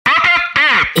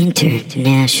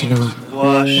International.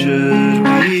 Why should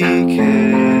we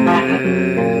care?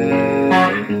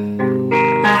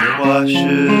 Why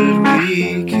should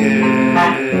we care?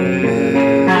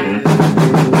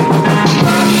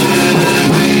 Why should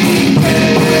we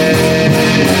care?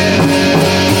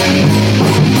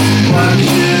 Why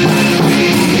should we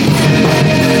care?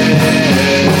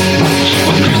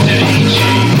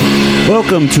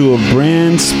 Welcome to a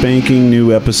brand spanking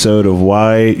new episode of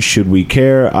Why Should We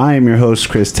Care? I am your host,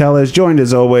 Chris Tatas, joined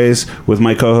as always with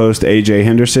my co-host, AJ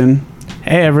Henderson.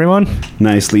 Hey, everyone.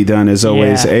 Nicely done, as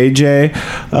always, Yeah. AJ.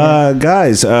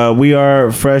 Guys, we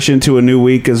are fresh into a new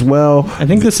week as well. I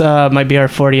think this might be our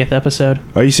 40th episode.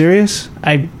 Are you serious?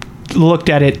 I looked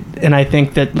at it, and I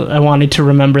think that I wanted to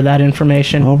remember that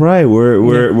information. All right,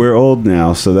 we're old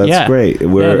now, so that's great.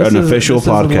 We're an official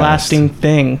podcast. This is a lasting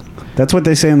thing. That's what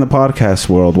they say in the podcast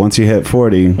world. Once you hit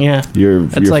 40, you're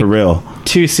like for real.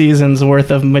 2 seasons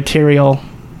worth of material.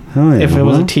 Oh, yeah, if it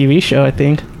was a TV show, I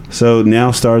think. So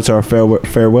now starts our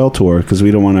farewell tour because we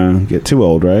don't want to get too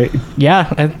old, right?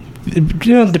 Yeah.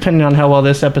 Depending on how well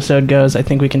this episode goes, I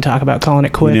think we can talk about calling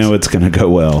it quits. You know it's going to go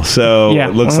well. So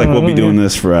it looks like we'll be doing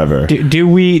this forever. Do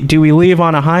we leave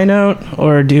on a high note,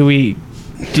 or do we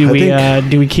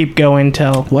keep going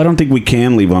till? Well, I don't think we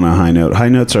can leave on a high note. High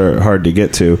notes are hard to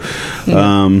get to.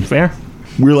 Fair.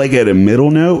 We're like at a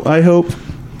middle note, I hope.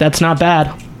 That's not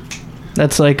bad.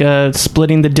 That's like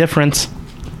splitting the difference.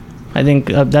 I think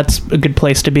that's a good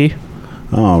place to be.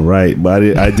 Oh, right.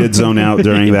 But I did zone out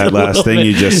during that last thing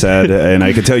you just said, and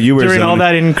I could tell you were during all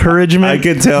that encouragement. I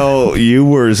could tell you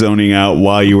were zoning out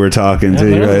while you were talking to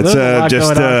you. It's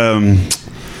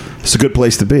it's a good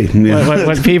place to be. Yeah.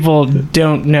 What people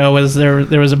don't know is there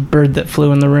was a bird that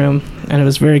flew in the room, and it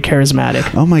was very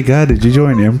charismatic. Oh my God! Did you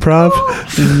join improv?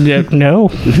 No.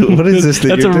 What is this?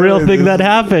 That's a real thing that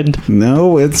happened.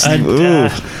 No, it's. I'm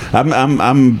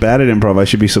bad at improv. I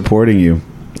should be supporting you.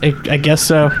 I guess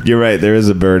so. You're right. There is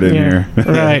a bird in here.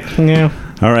 Right. Yeah.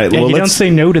 All right. Yeah, well, you don't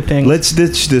say no to things. Let's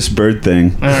ditch this bird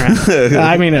thing. All right.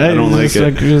 I mean, I don't like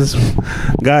it.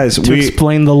 Guys, to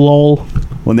explain the lull.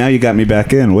 Well, now you got me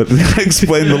back in. What?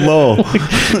 Explain the lull.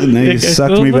 Now you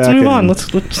sucked me back in.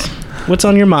 Let's move on. What's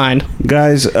on your mind?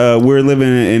 Guys, we're living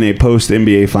in a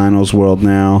post-NBA Finals world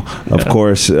now. Of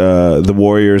course, the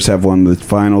Warriors have won the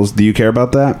finals. Do you care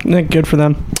about that? Yeah, good for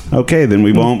them. Okay, then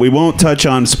we won't touch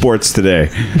on sports today.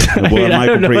 We'll have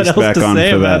Michael Priest back on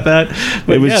for that.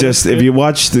 It was just, if you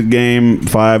watched the game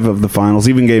 5 of the finals,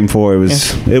 even game 4,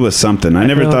 it was something. I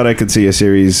never thought I could see a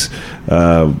series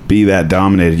be that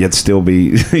dominated, yet still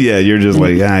be. Yeah, you're just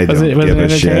like, I don't give a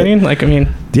shit. Like, I mean.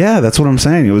 Yeah, that's what I'm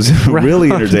saying. It was really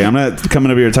entertaining. I'm not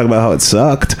coming up here to talk about how it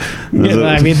sucked. Yeah,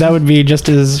 I mean, that would be just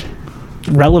as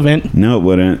relevant. No, it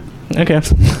wouldn't. Okay.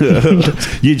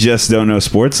 You just don't know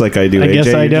sports like I do, I AJ.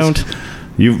 guess I don't.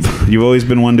 You've always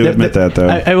been one to admit that, though.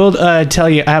 I will tell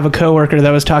you, I have a coworker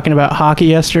that was talking about hockey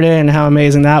yesterday and how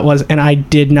amazing that was, and I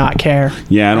did not care.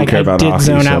 Yeah, I don't care about hockey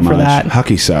so much. I did zone out for that.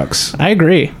 Hockey sucks. I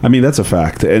agree. I mean, that's a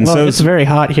fact. And so it's very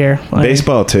hot here.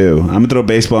 Baseball, too. I'm going to throw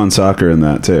baseball and soccer in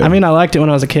that, too. I mean, I liked it when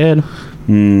I was a kid.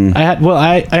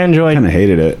 I enjoyed... kind of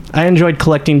hated it. I enjoyed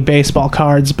collecting baseball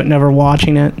cards, but never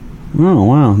watching it. Oh,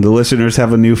 wow. The listeners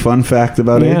have a new fun fact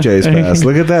about AJ's past.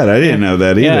 Look at that. I didn't know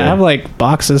that either. Yeah, I have like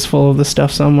boxes full of the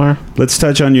stuff somewhere. Let's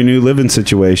touch on your new living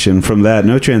situation. From that,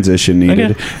 no transition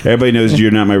needed. Okay. Everybody knows you're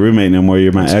not my roommate no more.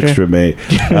 You're my ex-roommate.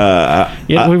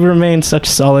 We remain such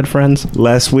solid friends.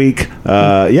 Last week,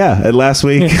 after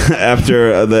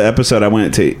the episode, I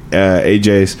went to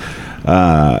AJ's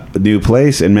new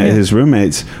place and met his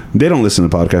roommates. They don't listen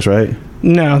to podcasts, right?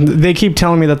 No, they keep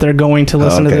telling me that they're going to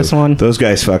listen to this one. Those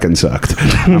guys fucking sucked.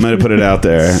 I'm going to put it out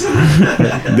there.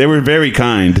 They were very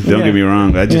kind. Don't get me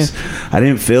wrong. I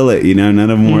didn't feel it. None of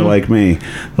them were like me.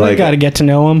 I got to get to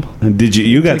know them. Did you?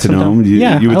 You got to know them.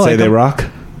 You would say they rock?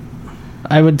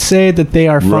 I would say that they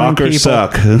are fun rock or people.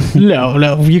 Suck.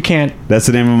 No, you can't. That's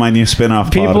the name of my new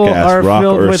spin-off podcast. Rock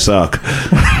or Suck.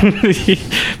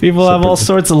 People have all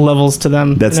sorts of levels to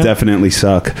them. That's definitely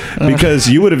suck. Because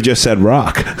you would have just said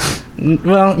rock.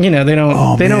 Well, they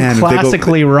don't. They don't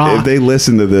classically rock. If they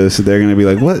listen to this, they're going to be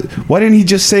like, "What? Why didn't he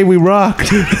just say we rocked?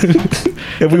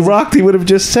 If we rocked, he would have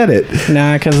just said it."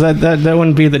 Nah, because that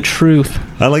wouldn't be the truth.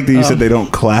 I like that you said they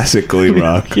don't classically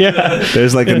rock. Yeah,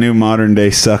 there's like a new modern day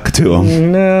suck to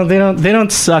them. No, they don't. They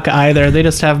don't suck either. They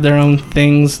just have their own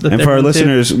things. And for our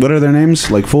listeners, what are their names?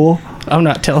 Like Fool? I'm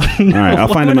not telling. All right, I'll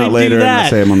find them out later and I'll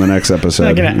say them on the next episode.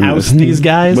 I'm not going to oust these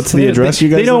guys. What's the address you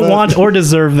guys? They don't want or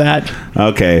deserve that.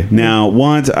 Okay, now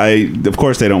of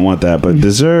course they don't want that, but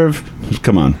deserve.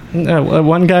 Come on.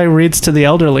 One guy reads to the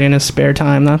elderly in his spare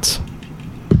time. That's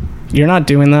You're not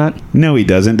doing that. No, he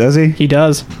doesn't, does he? He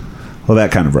does. Well,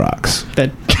 that kind of rocks.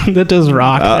 That does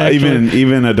rock.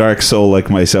 Even a dark soul like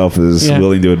myself is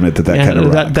willing to admit that kind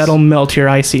of rocks. That'll melt your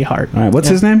icy heart. All right, what's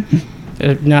his name?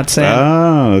 Not saying.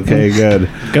 Oh, okay, good.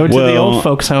 Go to the old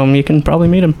folks' home. You can probably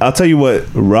meet him. I'll tell you what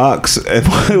rocks.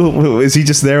 Is he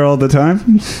just there all the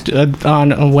time?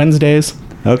 On Wednesdays.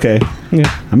 Okay. Yeah.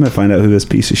 I'm going to find out who this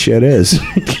piece of shit is.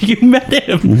 You met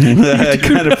him.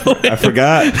 I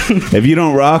forgot. If you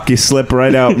don't rock, you slip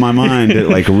right out my mind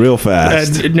like real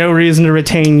fast. No reason to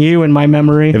retain you in my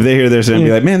memory. If they hear this and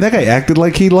be like, man, that guy acted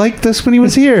like he liked us when he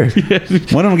was here.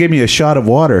 One of them gave me a shot of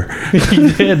water.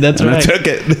 He did, that's right. I took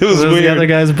it. It was weird. The other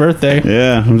guy's birthday.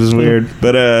 Yeah, it was weird.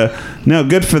 But no,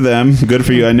 good for them. Good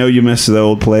for you. I know you missed the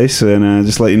old place, and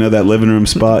just let you know that living room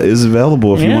spot is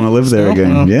available if you want to live there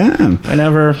again. Yeah.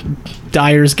 Whenever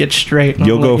Dyers get straight.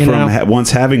 You'll go from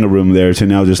once having a room there to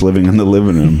now just living in the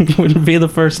living room. Wouldn't be the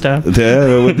first time. Yeah,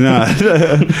 it would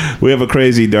not. We have a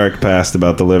crazy dark past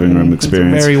about the living room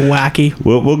experience. It's very wacky.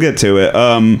 We'll get to it.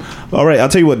 All right, I'll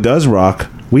tell you what does rock.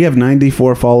 We have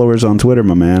 94 followers on Twitter,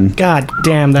 my man. God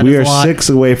damn, that we is a are lot. 6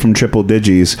 away from triple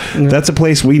digis. Yeah. That's a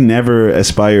place we never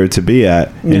aspired to be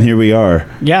at, and here we are.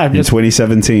 Yeah, in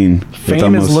 2017.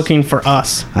 Fame is looking for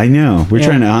us. I know. We're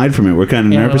trying to hide from it. We're kind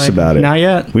of nervous about it. Not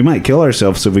yet. We might kill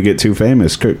ourselves if we get too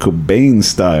famous, Kurt Cobain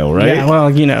style, right? Yeah,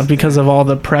 well, because of all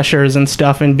the pressures and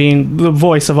stuff, and being the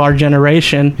voice of our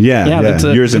generation. Yeah.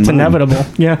 Yours and it's inevitable.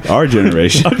 Yeah, our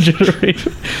generation. Our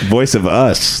generation. Voice of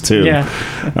us too. Yeah.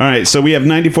 All right, so we have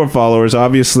 94 followers.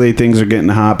 Obviously, things are getting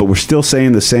hot, but we're still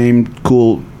saying the same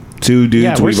cool two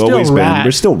dudes we've always been.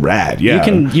 We're still rad. Yeah,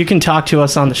 you can talk to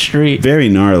us on the street. Very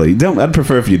gnarly. I'd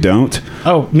prefer if you don't.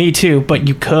 Oh, me too. But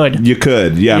you could. You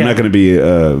could. Yeah, I'm not going to be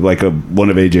like one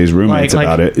of AJ's roommates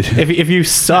about it. If you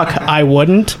suck, I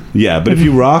wouldn't. Yeah, but if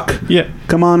you rock,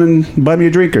 come on and buy me a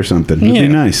drink or something. It'd be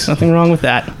nice. Nothing wrong with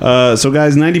that. So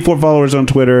guys, 94 followers on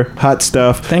Twitter. Hot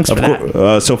stuff. Thanks for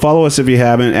that. So follow us if you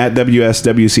haven't at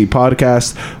WSWC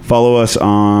Podcast. Follow us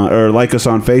on or like us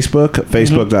on Facebook.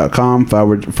 Facebook.com/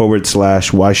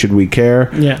 Why Should We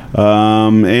Care? Yeah.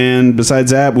 And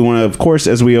besides that, we want to, of course,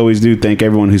 as we always do, thank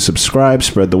everyone who subscribes.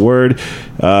 Spread the word.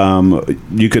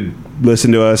 You could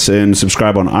listen to us and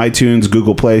subscribe on iTunes,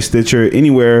 Google Play, Stitcher,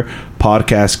 anywhere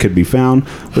podcasts could be found.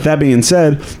 With that being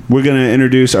said, we're going to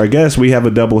introduce our guest. We have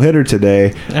a double hitter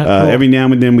today. Cool. Every now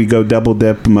and then we go double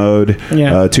dip mode.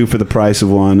 Yeah. 2 for the price of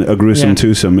 1, a gruesome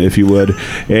twosome, if you would.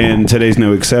 And today's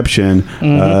no exception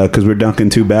because we're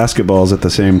dunking 2 basketballs at the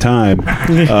same time.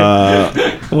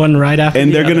 One right after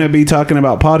and they're going to be talking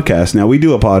about podcasts. Now, we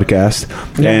do a podcast,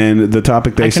 and the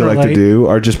topic they select to do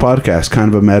are just podcasts,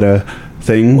 kind of a meta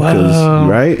thing,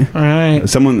 right?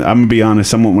 Someone, I'm gonna be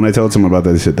honest, when I told someone about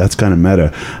that, they said that's kind of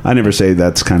meta. I never say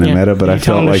that's kind of meta, but I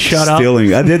felt like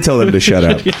stealing. I did tell them to shut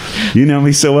up. You know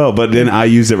me so well, but then I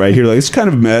used it right here, like it's kind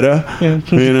of meta.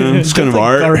 It's kind of like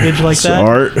art, garbage like it's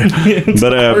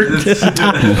that.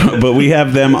 Art, but we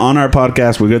have them on our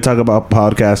podcast. We're gonna talk about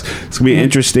podcasts. It's gonna be an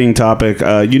interesting topic.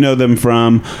 You know them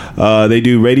from they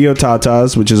do Radio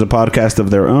Tatas, which is a podcast of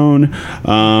their own,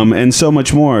 and so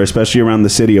much more, especially around the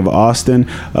city of Austin.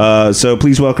 So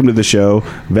please welcome to the show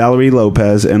Valerie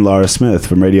Lopez and Laura Smith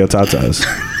from Radio Tatas.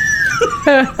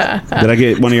 Did I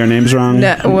get one of your names wrong?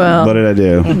 No, well, what did I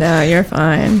do? No, you're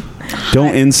fine.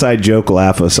 Don't inside joke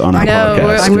laugh us on our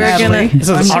podcast. We're gonna. This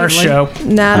is our show.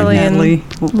 Natalie and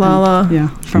Lala. Yeah,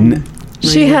 from.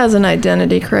 She has an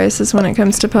identity crisis when it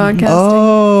comes to podcasting.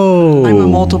 Oh. I'm a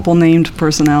multiple named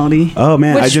personality. Oh,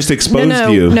 man. I just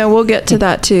exposed you. No, we'll get to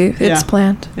that, too. It's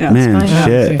planned. Yeah, man,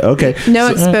 shit. Okay. No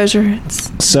exposure.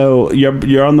 So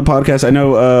you're on the podcast. I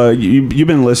know you've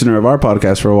been a listener of our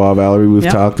podcast for a while, Valerie. We've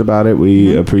talked about it.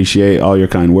 We appreciate all your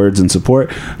kind words and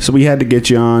support. So we had to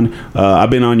get you on. I've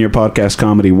been on your podcast,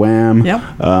 Comedy Wham. Yep.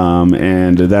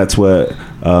 And that's what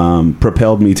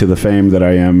propelled me to the fame that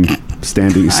I am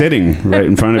sitting right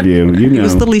in front of you. It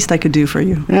was the least I could do for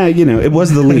you. Yeah, it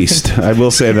was the least. I will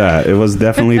say that. It was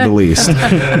definitely the least.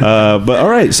 But all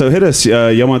right, so hit us.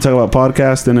 Y'all want to talk about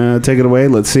podcast and take it away?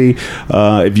 Let's see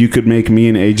if you could make me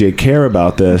and AJ care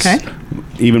about this. Okay.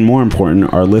 Even more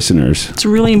important, our listeners. It's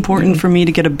really important for me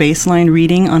to get a baseline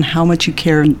reading on how much you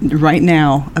care right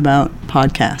now about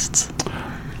podcasts.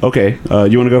 Okay.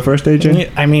 You want to go first,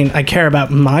 AJ? I mean, I care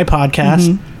about my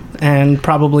podcast and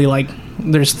probably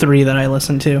there's 3 that I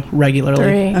listen to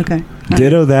regularly. 3. Okay.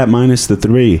 Ditto that minus the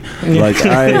 3. Like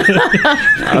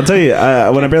I'll tell you,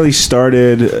 when I barely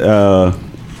started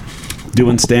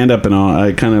doing stand up and all, I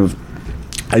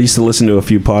used to listen to a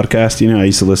few podcasts. I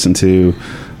used to listen to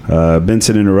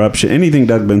Benson Interruption, anything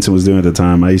Doug Benson was doing at the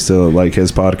time. I used to like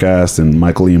his podcast, and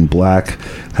Michael Ian Black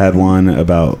had one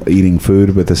about eating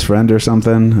food with his friend or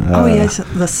something. Yes,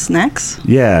 the snacks.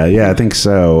 Yeah, I think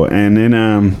so. And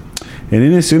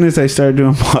then as soon as I started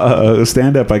doing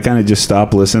stand up, I kind of just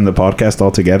stopped listening to podcasts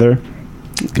altogether.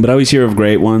 But I always hear of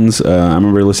great ones. I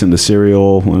remember listening to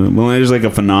Serial. When there's like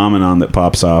a phenomenon that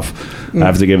pops off, I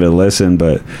have to give it a listen.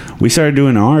 But we started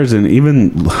doing ours, and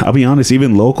even, I'll be honest,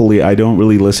 even locally, I don't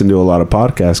really listen to a lot of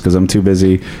podcasts because I'm too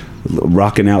busy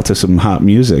rocking out to some hot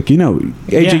music. You know,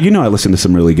 AJ, you know I listen to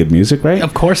some really good music, right?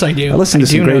 Of course I do. I listen to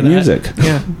some great music.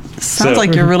 Yeah. Sounds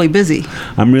like you're really busy.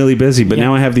 I'm really busy, but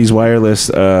now I have these wireless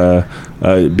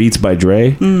Beats by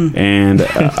Dre, and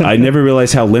I never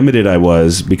realized how limited I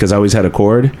was because I always had a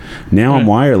cord. Now I'm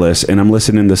wireless, and I'm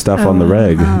listening to stuff on the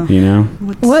reg, you know?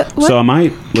 What? So I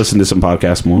might listen to some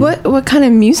podcasts more. What kind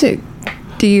of music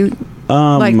do you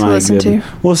like to listen to?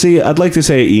 Well, see, I'd like to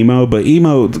say emo, but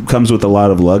emo comes with a lot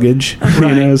of luggage, you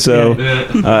know. So,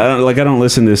 I don't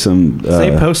listen to some.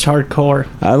 Say post-hardcore.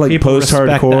 I like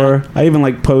post-hardcore. I even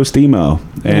like post-emo,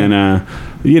 and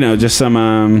just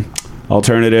some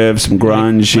alternative, some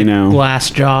grunge, like you know.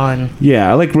 Glassjaw and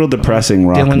I like real depressing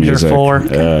rock Dillinger music. 4.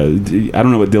 I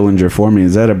don't know what Dillinger 4 means.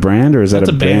 Is that a brand or is that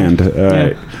a band?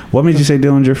 Right. What made you say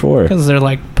Dillinger 4? Because they're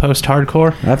like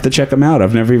post-hardcore. I have to check them out.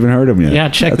 I've never even heard them yet. Yeah,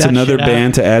 check That's that another shit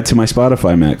band to add to my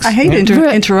Spotify mix. I hate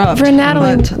to interrupt. For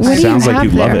Natalie, but what do you Sounds like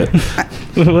have you love there?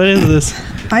 it. What is this?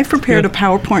 I've prepared a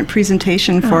PowerPoint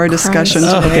presentation for our discussion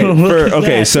today.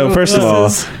 Okay, so first of all,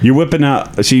 you're whipping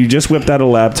out. So you just whipped out a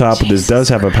laptop. This does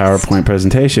have a PowerPoint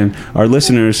presentation. Our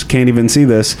listeners can't even see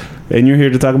this, and you're here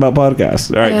to talk about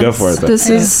podcasts. All right, go for it. Then. This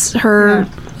is her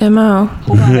MO.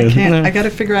 Hold on, I can't. I got to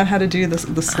figure out how to do this.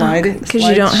 The slide. Because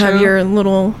you don't have your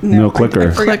little No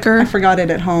clicker. clicker. I forgot it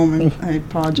at home, and I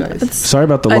apologize. Sorry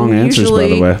about the long answers, by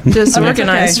the way.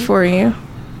 Disorganized okay. for you.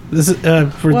 This is,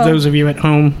 for those of you at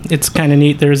home, it's kind of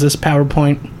neat. There's this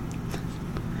PowerPoint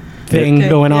thing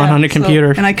going on the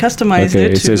computer. And I customized it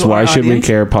to It says, our "Why should we audience.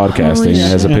 care podcasting?" It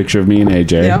has a picture of me and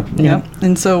AJ. Yep.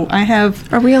 And so I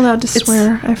have... Are we allowed to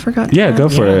swear? I forgot. Yeah, go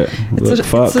for it.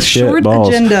 It's a short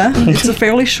agenda. It's a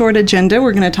fairly short agenda.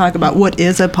 We're going to talk about what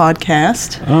is a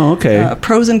podcast. Oh, okay.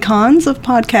 Pros and cons of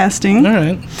podcasting. All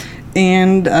right.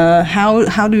 And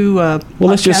how do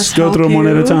let's just go through them one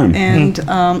at a time. And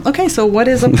okay, so what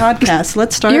is a podcast?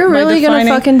 Let's start. You're really going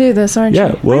to fucking do this, aren't you?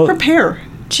 Yeah, well, prepare.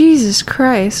 Jesus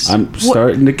Christ. I'm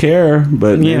starting to care,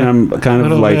 but then I'm kind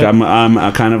of like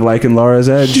I'm kind of liking Laura's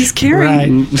edge. She's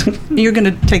caring. Right. You're going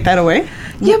to take that away?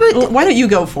 Yeah, but why don't you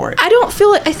go for it? I don't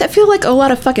feel it. I feel like a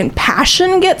lot of fucking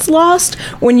passion gets lost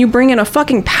when you bring in a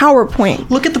fucking PowerPoint.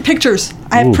 Look at the pictures.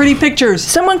 I have pretty pictures.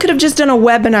 Someone could have just done a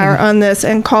webinar on this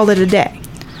and called it a day.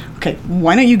 Okay,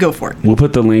 why don't you go for it? We'll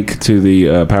put the link to the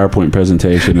PowerPoint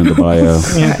presentation in the bio.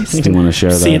 If you want to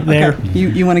share See that. it there. Okay.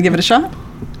 You want to give it a shot?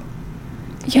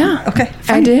 Yeah. Okay,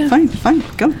 fine, I do. Fine.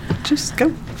 Go. Just go.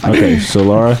 Fine. Okay, so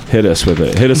Laura, hit us with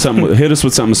it. Hit us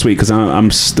with something sweet because I'm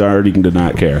starting to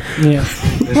not care. Yeah.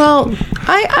 Well,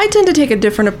 I tend to take a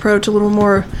different approach, a little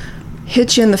more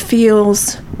hit you in the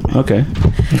feels. Okay.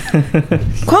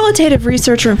 Qualitative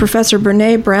researcher and Professor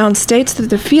Brene Brown states that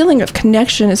the feeling of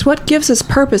connection is what gives us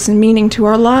purpose and meaning to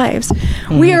our lives.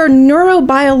 We are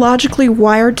neurobiologically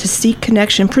wired to seek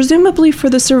connection, presumably for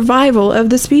the survival of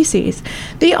the species.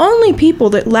 The only people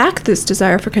that lack this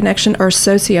desire for connection are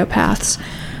sociopaths.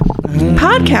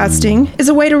 Podcasting is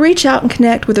a way to reach out and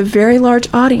connect with a very large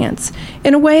audience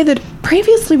in a way that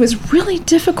previously was really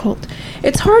difficult.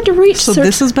 It's hard to reach. So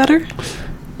this is better?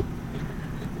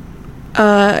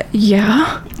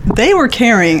 Yeah. They were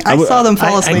caring. I saw them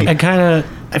fall asleep.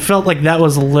 I felt like that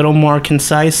was a little more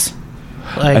concise.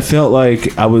 Like, I felt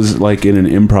like I was like in an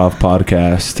improv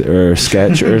podcast or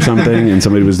sketch or something, and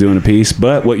somebody was doing a piece.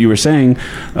 But what you were saying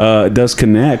does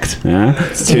connect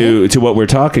to what we're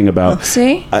talking about.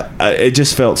 See, it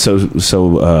just felt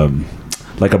so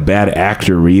like a bad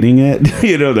actor reading it.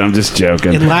 You know, I'm just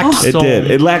joking. It lacked soul. It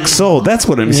did. It lacked soul. That's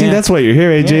what I'm. See, that's why you're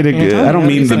here, AJ. I don't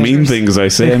mean the mean things I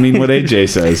say. I mean what AJ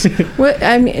says. what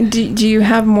I mean, do you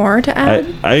have more to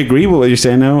add? I agree with what you're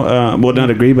saying now. Well,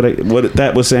 not agree, but what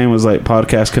that was saying was like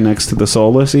podcast connects to the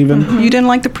soulless. Even You didn't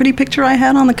like the pretty picture I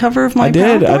had on the cover of my I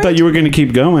did. I PowerPoint? thought you were going to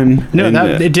keep going. no,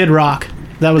 And, it did rock.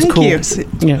 That was Thank cool. you.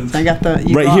 Yeah. I got the...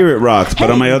 right here it rocked, but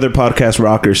on my other podcast,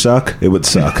 Rockers Suck, it would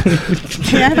suck.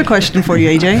 Hey, I have a question for you,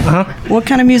 AJ. Uh-huh. What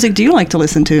kind of music do you like to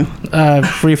listen to?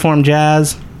 Freeform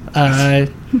jazz,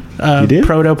 You do?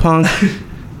 proto-punk,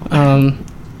 Do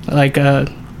you like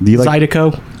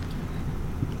Zydeco.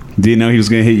 Do you know he was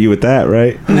going to hit you with that,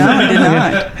 right? No, I did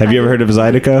not. Have you ever heard of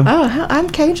Zydeco? Oh, I'm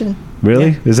Cajun.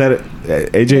 Really? Is that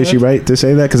AJ? Is she right to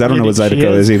say that? Because I don't know what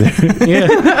Zydeco is either. Yeah.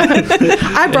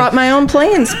 I brought my own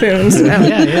playing spoons.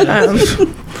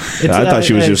 I thought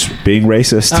she was just being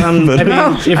racist.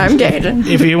 I'm Cajun.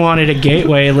 If you wanted a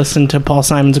gateway, listen to Paul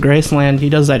Simon's Graceland. He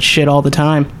does that shit all the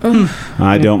time.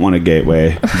 I don't want a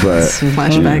gateway, but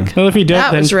Flashback. Well, if you don't,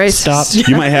 That then was racist. stop.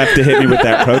 you might have to hit me with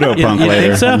that proto-punk You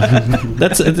later.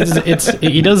 think so?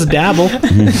 He does dabble.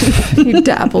 He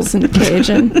dabbles in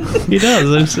Cajun. He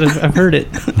does. I've heard it.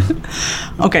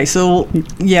 Okay, so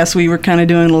yes, we were kind of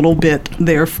doing a little bit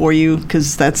there for you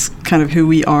because that's kind of who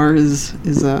we are. Is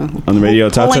On the radio,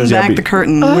 pulling Tatas, back the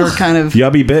curtain. We're kind of y'all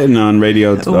be bitten on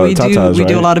radio Tatas, we right?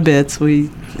 do a lot of bits.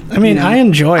 I mean, I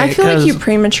enjoy it. I feel like 'cause you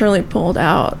prematurely pulled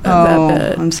out of that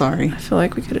bit. I'm sorry. I feel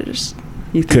like we could have just.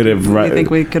 You think, Could have. You think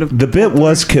we could have? The bit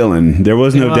was killing. There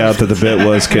was no doubt that the bit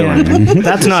was killing.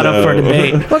 That's not up for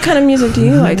debate. What kind of music do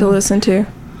you like to listen to?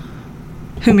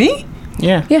 Who, me?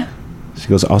 Yeah. Yeah. She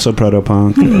goes, also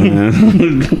proto-punk.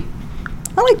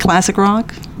 I like classic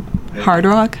rock, hard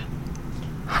rock.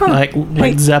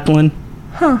 Like Zeppelin,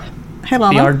 Hey, the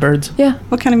Lala, Yardbirds. Yeah.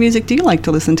 what kind of music do you like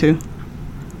to listen to?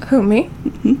 Who, me?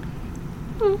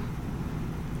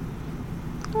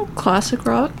 Classic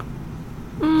rock.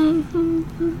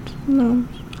 No.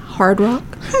 Hard rock.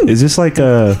 Is this like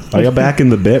are y'all back in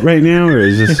the bit right now, or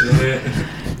is this?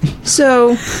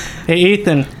 So, Hey,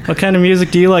 Ethan, what kind of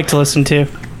music do you like to listen to?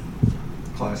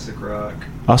 Classic rock,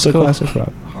 Also Cool. classic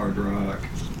rock. hard rock.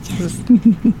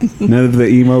 None of the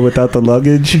emo without the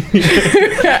luggage.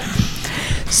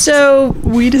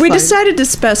 we decided to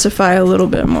specify a little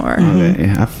bit more.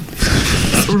 Okay,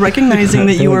 Recognizing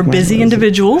that you are busy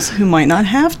individuals who might not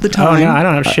have the Oh, time. no, I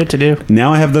don't have shit to do.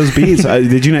 now I have those beats.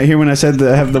 Did you not hear when I said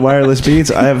that I have the wireless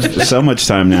beats? I have so much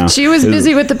time now. She was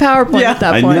busy with the PowerPoint at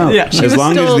that I point. know. Yeah. She As was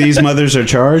long still- as these mothers are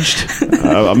charged,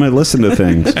 I'm gonna listen to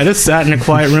things. I just sat in a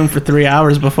quiet room for 3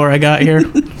 hours before I got here,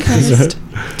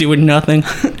 doing nothing.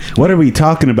 What are we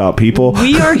talking about, people?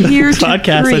 We are here to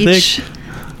Podcast, I preach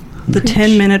the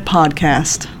 10-minute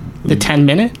podcast. The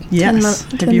 10-minute? Yes.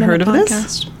 Have you heard of this?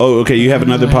 Podcast. Oh, okay. You have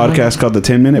another podcast called the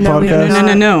 10-Minute No, we Podcast?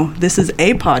 don't. No. This is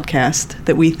a podcast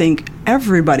that we think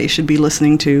everybody should be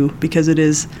listening to because it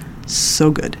is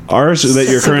so good. Ours that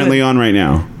you're So currently good. on right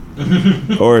now,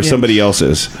 or somebody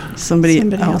else's. Somebody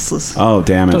Somebody else's. Oh,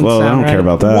 damn it! Doesn't Well, I sound don't care right.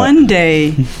 about that.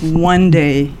 One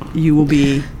day, you will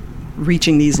be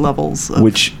reaching these levels. Of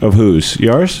Which of whose?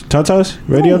 Yours? Tatas?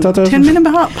 Radio Tatas? 10-minute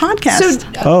podcast. So,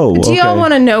 Oh, do y'all okay.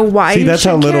 want to know why See, you that's should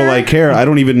how little care? I care. I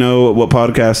don't even know what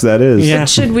podcast that is. Yeah.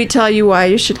 Should we tell you why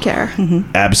you should care?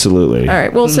 Absolutely. All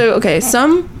right. Well,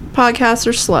 some podcasts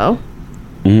are slow,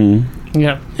 Mm-hmm.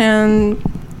 Yeah. and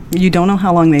you don't know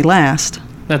how long they last.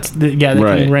 They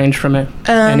Right. can range from it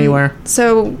anywhere.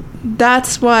 so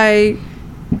that's why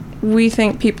we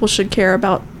think people should care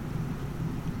about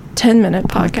 10-minute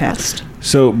podcast.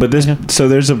 So, but this, so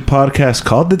there's a podcast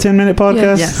called the 10-Minute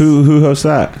Podcast. Yes. Who hosts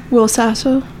that? Will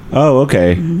Sasso Oh,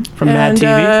 okay. From Mad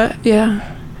TV. Yeah.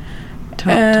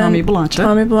 And Tommy Blancha.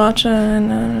 Tommy Blancha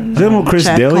and Is that what Chris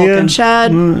Chad D'Elia? Culkin.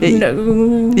 Chad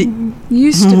It-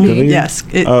 used to be D'Elia? Yes,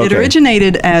 it Okay.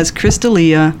 originated as Chris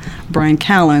D'Elia, Brian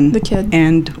Callen, the kid.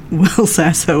 and Will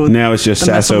Sasso. Now it's just the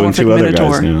Sasso and Mesomorphic two other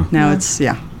Minotaur. guys now. Now it's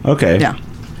Okay. yeah.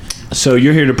 So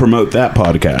you're here to promote that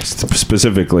podcast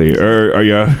specifically, or are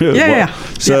you? Yeah.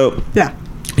 So Yeah.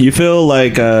 you feel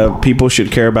like people should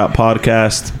care about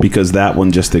podcasts because that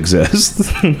one just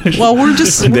exists. Well, we're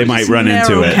just They might run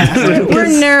into it. We're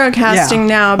narrowcasting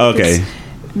now. because Okay.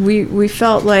 We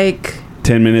felt like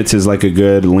 10 minutes is like a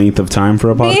good length of time for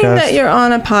a podcast. being that you're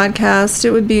on a podcast,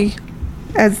 it would be,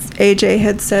 as AJ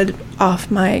had said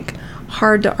off mic,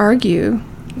 hard to argue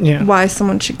Yeah. why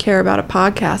someone should care about a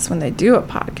podcast when they do a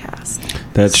podcast.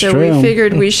 That's so true. we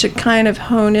figured we should kind of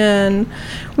hone in.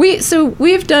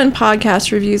 We've done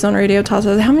podcast reviews on Radio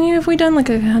Tatas. How many have we done? Like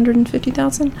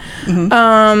 150,000.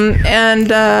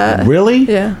 Really?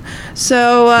 Yeah.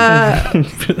 So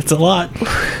That's a lot.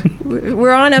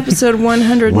 we're on episode Lying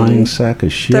 130. sack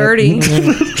of shit.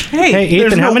 Hey, Ethan,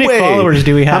 There's how no many way. followers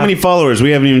do we have? How many followers?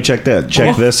 We haven't even checked that.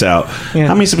 Check this out. Yeah.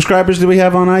 How many subscribers do we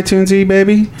have on iTunes,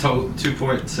 baby?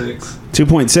 2.6.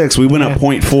 2.6. We went up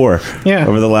 0.4 Yeah.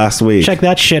 over the last week. Check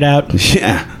that shit out.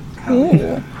 Yeah.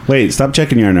 Wait, stop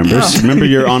checking your numbers. Remember,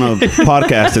 you're on a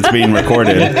podcast that's being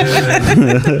recorded.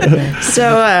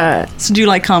 So So do you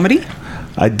like comedy?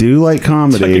 I do like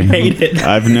comedy. Fucking hate it.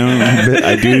 I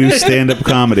do stand-up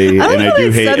comedy, I and I don't do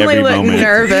really hate suddenly every look moment.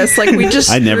 nervous. Like we just.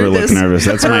 I never threw look this nervous.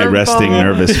 That's my resting curveball.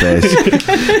 nervous face.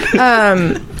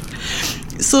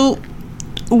 So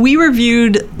we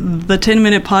reviewed the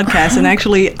 10-minute podcast, and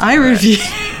actually I reviewed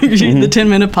the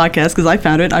 10-minute podcast because I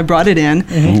found it. I brought it in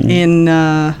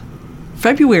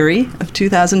February of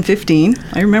 2015.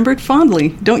 I remember it fondly.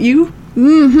 Don't you?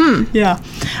 Mm-hmm. Yeah.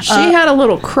 She had a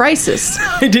little crisis.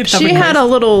 I did have She had a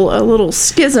little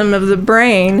schism of the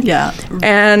brain. Yeah.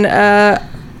 And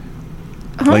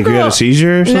like you had a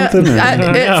seizure or something?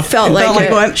 It felt like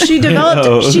it. what? She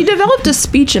developed a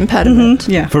speech impediment.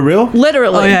 Yeah. For real?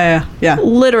 Literally. Oh, yeah.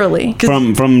 Literally.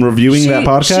 From reviewing that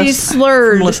podcast? She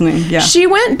slurred. From listening, yeah. She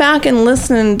went back and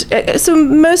listened. So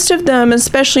most of them,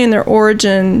 especially in their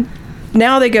origin,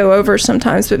 now they go over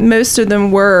sometimes, but most of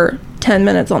them were 10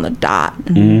 minutes on the dot.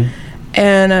 Mm-hmm.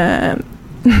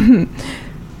 And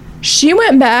she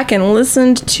went back and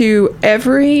listened to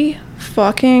every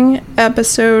fucking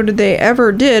episode they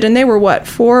ever did, and they were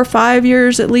 4 or 5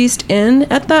 years at least in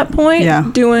at that point. Yeah,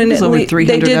 doing over 300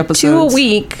 they did episodes. 2 a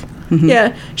week. Mm-hmm.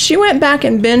 Yeah, she went back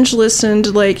and binge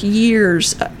listened like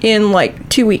years in like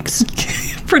 2 weeks.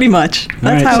 Pretty much.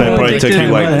 That's how so it probably addicted took you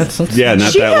it was. not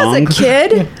she that has long. a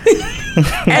kid.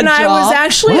 And I was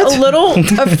actually a little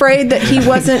afraid that he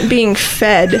wasn't being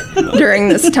fed during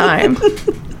this time.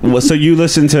 Well, so you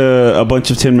listened to a bunch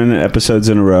of 10-minute episodes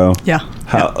in a row. Yeah.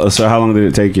 So how long did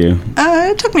it take you?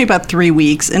 It took me about 3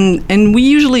 weeks, and we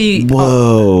usually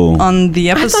on the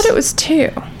episode. I thought it was 2.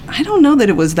 I don't know that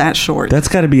it was that short. That's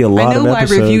got to be a lot of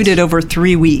episodes. I know I reviewed it over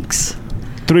 3 weeks.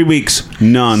 3 weeks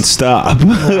nonstop.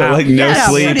 Like no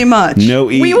sleep, pretty much. No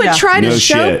eat. We would try to no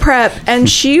show shit. prep, and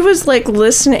she was like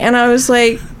listening, and I was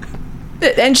like,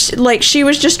 and she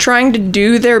was just trying to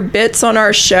do their bits on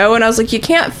our show, and I was like, you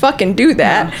can't fucking do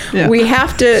that. Yeah. We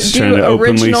have to Just do trying to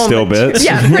openly original steal bits?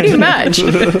 Yeah, pretty much.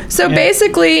 So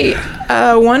basically,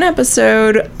 one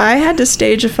episode I had to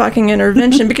stage a fucking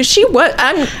intervention because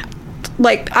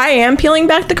I am peeling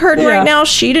back the curtain right now.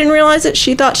 She didn't realize it.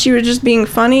 She thought she was just being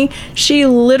funny. She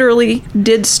literally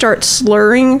did start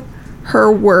slurring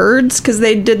her words because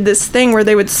they did this thing where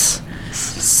they would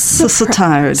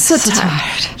tired.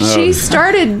 She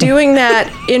started doing that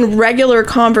in regular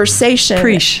conversation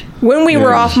Preach. when we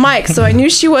were off mic, so I knew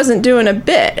she wasn't doing a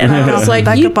bit, and I was like,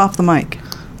 Back up off the mic.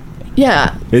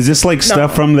 Yeah. Is this like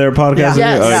stuff from their podcast?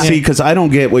 Yeah. Yes. See, because I don't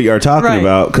get what you're talking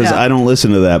about because I don't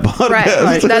listen to that podcast.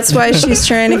 Right. That's why she's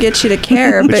trying to get you to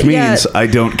care. Which but means I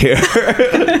don't care.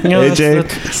 AJ?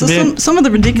 So some of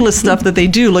the ridiculous stuff that they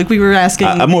do, like we were asking.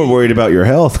 I'm more worried about your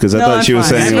health because I thought she was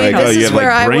saying like, this you is have where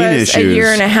like brain I was issues. a year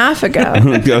and a half ago.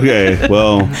 Okay,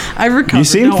 well, I recovered. you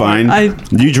seem fine.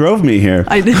 You drove me here.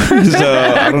 I did. So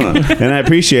I don't know, and I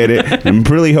appreciate it. I'm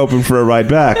really hoping for a ride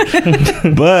back.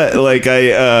 But like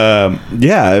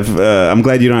I'm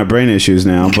glad you don't have brain issues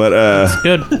now. But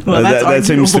good. Well, that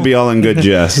seems to be all in good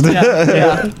jest.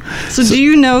 Yeah. So do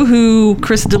you know who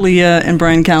Chris D'Elia and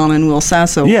Brian Callen and Will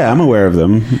Sasso? Yeah, I'm aware of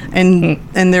them. And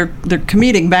their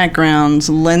comedic backgrounds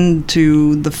lend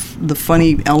to the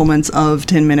funny elements of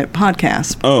 10-minute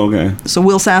podcasts. Oh, okay. So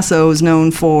Will Sasso is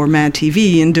known for Mad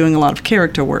TV and doing a lot of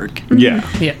character work. Yeah.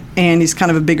 Yeah. And he's kind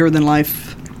of a bigger than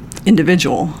life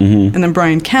individual. Mm-hmm. And then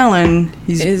Brian Callen,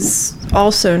 is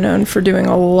also known for doing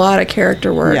a lot of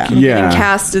character work. Yeah. And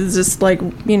cast is just like,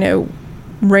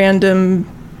 random.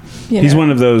 He's one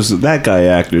of that guy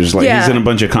actors. Like he's in a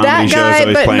bunch of comedy shows,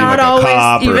 always but playing not like a always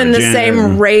cop or even a the janitor.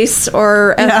 same race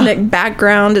or ethnic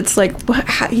background. It's like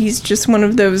he's just one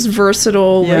of those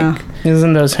versatile. Yeah. Like He's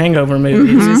in those Hangover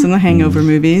movies. he's in the Hangover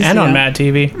movies. And on Mad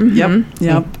TV.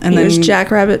 Yep. And there's then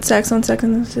Jackrabbit Sex on Sex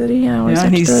and the City. Yeah, I always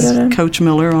have to he's throw that in. Coach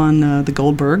Miller on the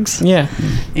Goldbergs. Yeah.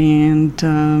 And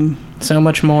So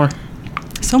much more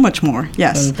so much more.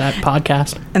 Yes. than that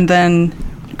podcast. And then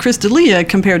Chris D'Elia,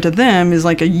 compared to them, is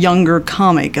like a younger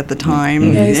comic at the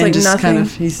time. Yeah, he's and like just nothing. kind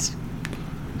of he's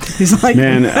like,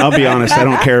 Man, I'll be honest. I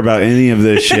don't care about any of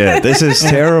this shit. This is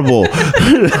terrible.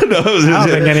 I don't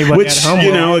think anybody Which, at home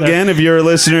will either. again, if you're a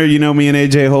listener, me and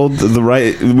AJ hold the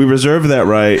right. We reserve that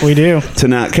right. We do. To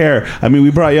not care. I mean,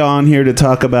 we brought you on here to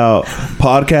talk about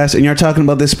podcasts, and you're talking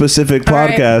about this specific All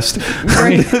right. podcast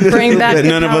Bring back that the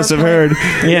none of us have PowerPoint.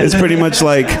 heard. Yeah. It's pretty much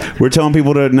like we're telling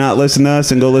people to not listen to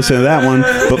us and go listen to that one.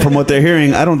 But from what they're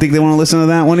hearing, I don't think they want to listen to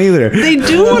that one either. they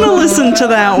do want to listen to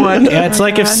that one. Yeah, it's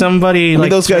like if somebody I mean,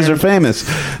 those guys are famous,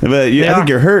 but I think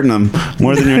you're hurting them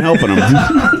more than you're helping them.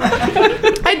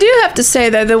 I do have to say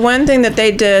though, the one thing that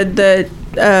they did that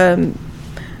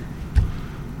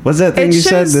What's that thing It you said?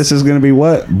 shows- This is going to be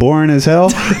what? Boring as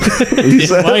hell? You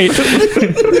said? Right.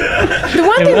 the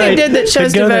one thing they did that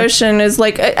shows Could go there. devotion is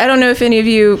like I don't know if any of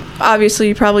you, obviously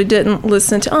you probably didn't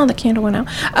listen to the candle went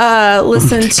out.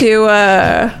 Listen to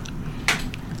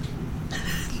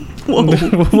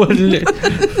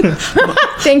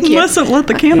Thank you. Mustn't let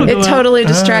the candle go It totally The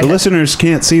distracted. listeners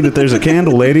can't see that there's a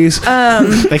candle, ladies.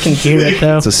 They can hear it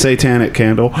though. It's a satanic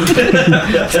candle.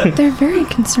 They're very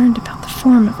concerned about the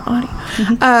form of audio.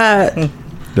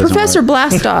 Professor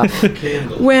Blastoff.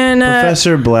 When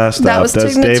Professor Blastoff. that was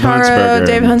that's Tig Notaro,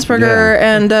 Dave Huntsberger,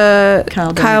 and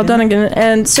Kyle Dunnigan.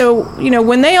 And so,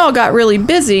 when they all got really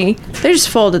busy, they just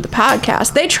folded the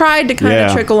podcast. They tried to kind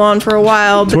of trickle on for a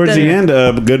while. But Towards the end,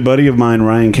 a good buddy of mine,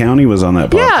 Ryan County, was on that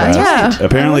podcast. Yeah.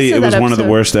 Apparently, it was one of the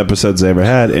worst episodes they ever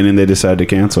had, and then they decided to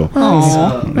cancel.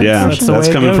 Aww. Yeah, that's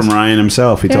coming from Ryan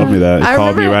himself. He told me that. He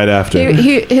called me right after.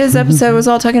 His episode was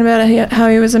all talking about how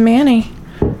he was a Manny.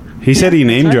 He said he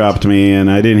name dropped me, and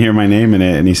I didn't hear my name in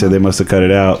it, and he said they must have cut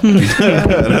it out. And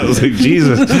I was like,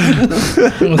 Jesus.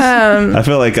 I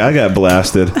felt like I got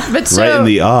blasted right in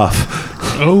the off.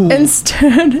 Oh.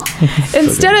 Instead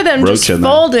of them just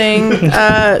folding,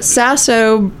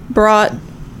 Sasso brought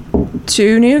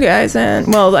 2 new guys in.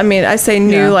 Well, I mean, I say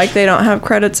new like they don't have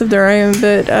credits of their own,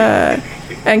 but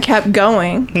and kept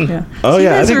going. Yeah. Oh, So you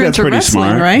yeah, I guys think are that's into pretty wrestling,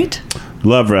 smart. right?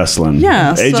 Love wrestling.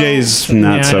 Yeah, so- AJ's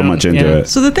not so much into it.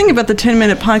 So the thing about the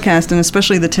 10-minute podcast, and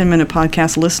especially the 10-minute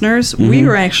podcast listeners, we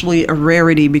are actually a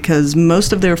rarity because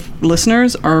most of their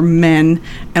listeners are men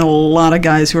and a lot of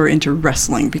guys who are into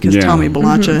wrestling because Tommy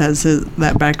Balacha has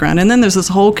that background. And then there's this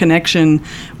whole connection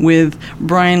with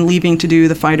Brian leaving to do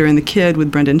The Fighter and the Kid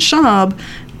with Brendan Schaub.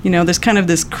 There's kind of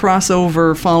this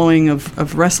crossover following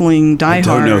of wrestling diehards.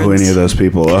 I don't know who any of those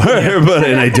people are,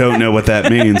 and I don't know what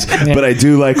that means. But I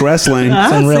do like wrestling.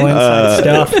 Some real inside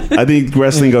stuff. I think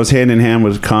wrestling goes hand in hand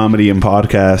with comedy and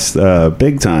podcast,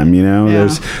 big time.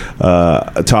 There's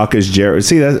Talk is Jared.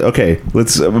 See that? Okay,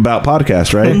 let's about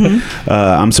podcast, right?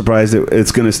 I'm surprised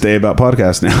it's going to stay about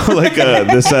podcast now.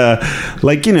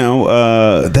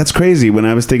 That's crazy. When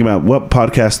I was thinking about what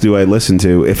podcast do I listen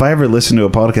to, if I ever listen to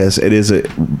a podcast, it is a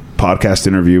podcast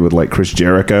interview with Chris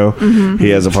Jericho. He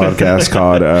has a podcast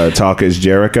called Talk is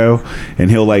Jericho, and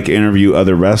he'll interview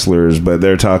other wrestlers, but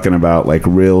they're talking about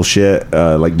real shit,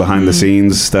 behind the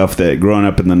scenes stuff that growing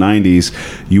up in the 90s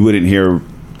you wouldn't hear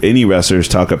any wrestlers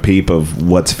talk a peep of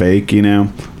what's fake.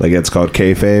 It's called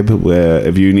kayfabe, where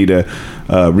if you need to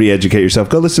re-educate yourself,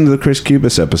 go listen to the Chris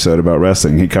Cubis episode about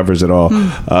wrestling. He covers it all.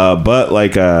 I'll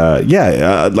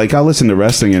listen to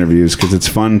wrestling interviews because it's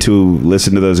fun to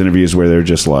listen to those interviews where they're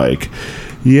just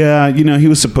he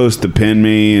was supposed to pin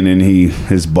me, and then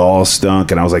his balls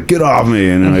stunk, and I was like, get off me,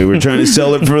 and we were trying to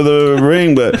sell it for the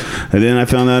ring, and then I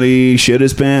found out he shit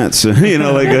his pants. They'll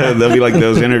be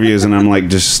those interviews, and I'm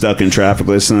just stuck in traffic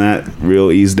listening to that,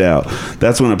 real eased out.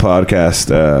 That's when a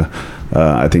podcast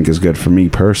I think is good for me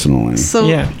personally.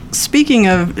 So, speaking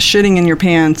of shitting in your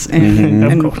pants and now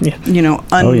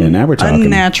we're talking.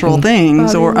 Unnatural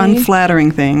things or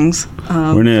unflattering things,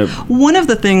 one of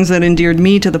the things that endeared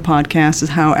me to the podcast is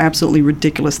how absolutely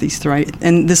ridiculous these 3.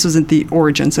 And this was at the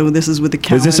origin. So this is with the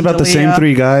Cal. Is this about the same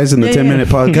 3 guys in the 10-minute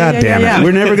podcast? God damn it!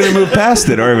 We're never going to move past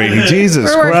it, are we?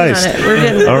 Jesus Christ! We're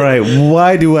getting all right.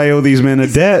 Why do I owe these men a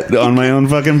debt on my own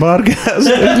fucking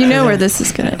podcast? You know where this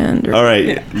is going to end. All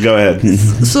right, go ahead.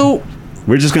 So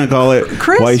we're just going to call it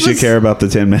why you should care about the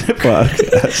 10-minute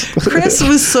podcast. Chris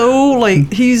was so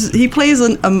he plays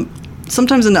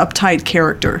sometimes an uptight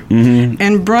character,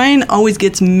 and Brian always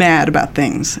gets mad about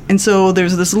things, and so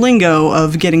there's this lingo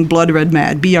of getting blood red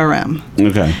mad, BRM.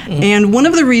 Okay. And one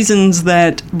of the reasons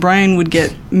that Brian would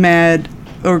get mad,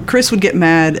 or Chris would get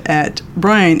mad at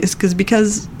Brian, is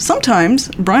because sometimes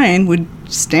Brian would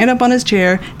stand up on his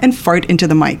chair and fart into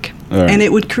the mic. Right. And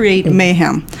it would create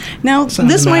mayhem. Now,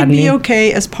 this might be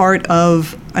okay as part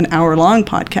of an hour-long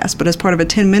podcast, but as part of a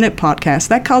 10-minute podcast,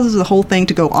 that causes the whole thing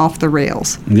to go off the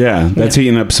rails. Yeah, that's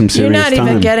eating up some serious time. You're not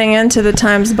even getting into the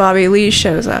times Bobby Lee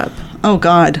shows up. Oh,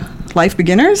 God. Life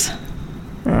Beginners?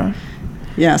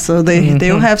 Yeah, so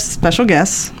they'll have special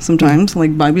guests sometimes,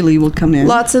 like Bobby Lee will come in.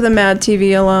 Lots of the Mad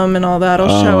TV alum and all that will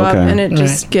show up, and it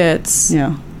just gets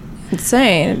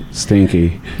insane.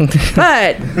 Stinky.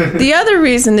 But the other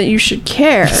reason that you should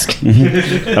care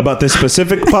about this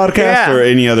specific podcast or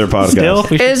any other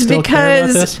podcast is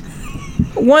because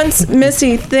once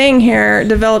Missy Thing here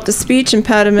developed a speech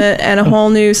impediment and a whole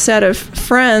new set of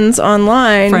friends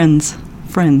online.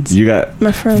 Friends. You got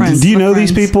my friends. Do you know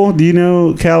these people? Do you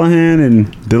know Callahan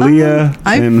and Delia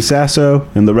and Sasso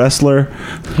and the wrestler?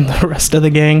 The rest of the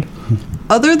gang.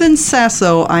 Other than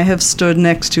Sasso, I have stood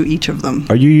next to each of them.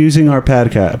 Are you using our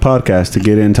podcast to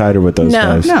get in tighter with those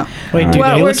guys? No. Wait, do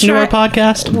they listen to our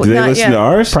podcast? Do they listen to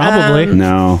ours? Probably.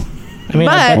 No. I mean,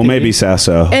 well, maybe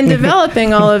Sasso. In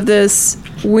developing all of this,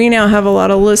 we now have a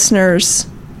lot of listeners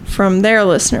from their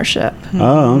listenership.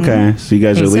 Oh, okay. So you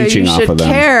guys are leeching off of them. So you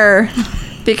should care,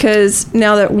 because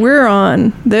now that we're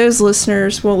on, those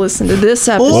listeners will listen to this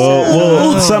episode.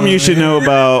 Well, something you should know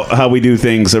about how we do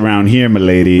things around here, my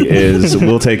lady, is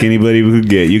we'll take anybody we could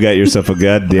get. You got yourself a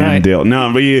goddamn deal.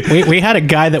 No, but we had a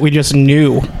guy that we just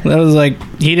knew. That was like,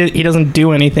 he doesn't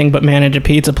do anything but manage a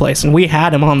pizza place, and we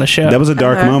had him on the show. That was a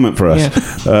dark moment for us.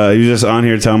 Yeah. He was just on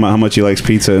here telling about how much he likes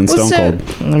pizza and Stone Cold.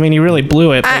 I mean, he really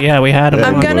blew it, but we had him.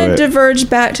 I'm going to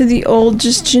diverge back to the old,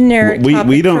 just generic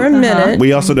topic for a minute.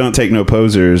 We also don't take no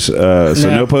posers.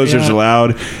 No posers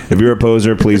allowed. If you're a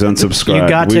poser, please unsubscribe. You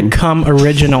got to come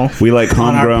original. We like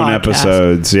homegrown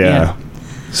episodes. Yeah.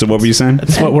 So what were you saying?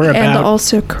 That's what we're about. And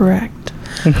also correct.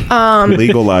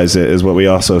 Legalize it is what we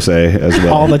also say as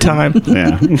well. All the time.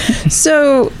 Yeah.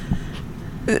 So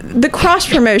the cross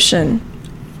promotion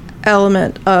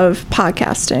element of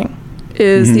podcasting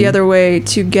is the other way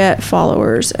to get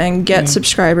followers and get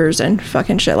subscribers and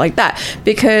fucking shit like that,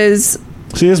 because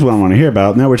see, this is what I want to hear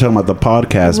about. Now we're talking about the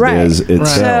podcast biz itself.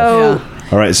 So,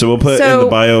 all right, so we'll put in the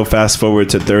bio, fast forward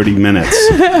to 30 minutes.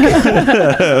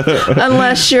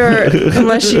 unless you,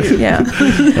 yeah.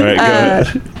 All right, go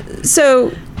ahead.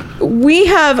 So we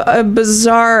have a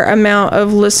bizarre amount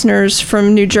of listeners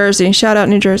from New Jersey. Shout out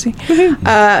New Jersey,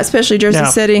 especially Jersey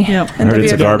City. Yep. I heard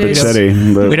it's a garbage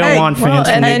city. But we don't want fans from New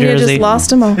Jersey. And then you just lost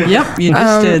them all. Yep, you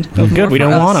just did. Oh, good. We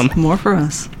don't want them. More for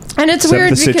us. And it's except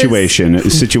weird the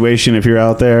situation, if you're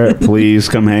out there, please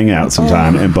come hang out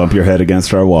sometime and bump your head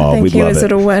against our wall. We'd love it. He was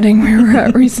at a wedding we were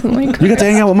at recently. You got to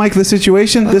hang out with Mike, the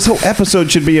situation? This whole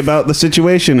episode should be about the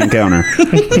situation encounter.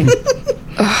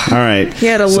 All right. He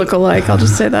had a look-alike, I'll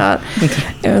just say that.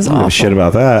 It was awful. Shit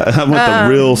about that. I want the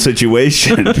real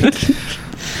situation.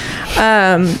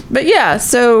 But yeah,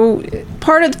 so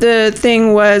part of the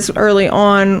thing was early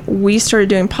on we started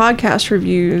doing podcast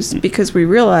reviews because we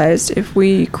realized if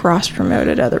we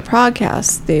cross-promoted other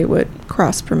podcasts, they would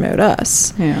cross-promote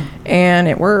us. Yeah. And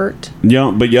it worked.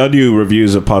 Yeah, but y'all do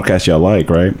reviews of podcasts y'all like,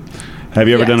 right? Have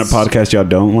you ever done a podcast y'all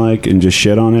don't like and just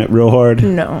shit on it real hard?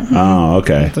 No. Oh,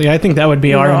 okay. So I think that would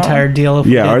be our entire deal. If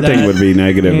we did our that. thing would be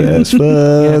negative as fuck.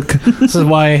 Yeah. This is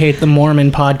why I hate the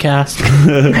Mormon podcast.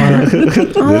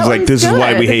 This is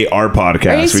why we hate our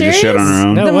podcast. We just shit on our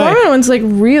own. No the way. Mormon one's like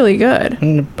really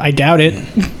good. I doubt it.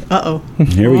 Uh-oh.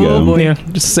 Here we go. Boy. Yeah,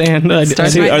 just saying. Are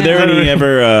there any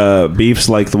ever beefs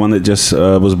like the one that just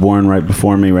was born right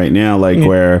before me right now,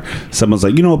 where someone's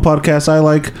like, you know what podcast I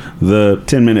like? The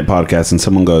 10-minute podcast, and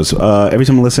someone goes, every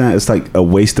time I listen to it, it's like a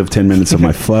waste of 10 minutes of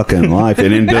my fucking life.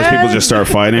 And then those people just start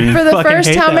fighting. For the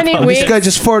first how many weeks? This guy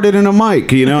just farted in a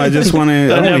mic, I just want to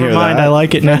never hear mind, that. I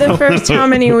like it now. For the first how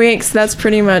many weeks, that's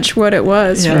pretty much what it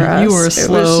was for us. You were a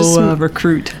slow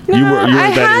recruit. No, you were I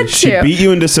had to. She beat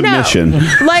you into submission.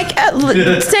 No. Same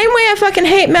way I fucking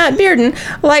hate Matt Bearden.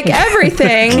 Like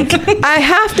everything, I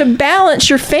have to balance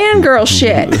your fangirl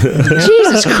shit.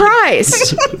 Jesus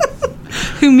Christ.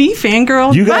 Who, me,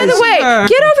 fangirl? You guys, by the way,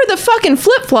 get over the fucking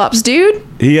flip-flops, dude.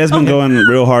 He has been going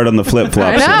real hard on the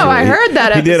flip-flops. I know, I heard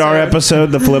that He did our episode,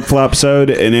 the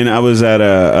flip-flop-sode, and then I was at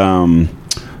a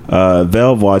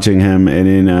Velv watching him, and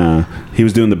then he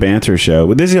was doing the banter show.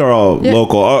 But these are all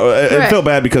local. I feel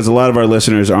bad because a lot of our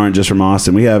listeners aren't just from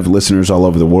Austin. We have listeners all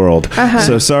over the world.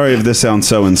 So sorry if this sounds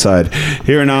so inside.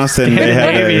 Here in Austin, they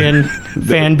had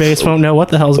fan base won't know what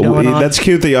the hell's going on. That's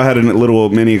cute that y'all had a little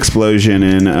mini explosion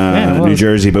in New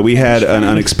Jersey, but we had an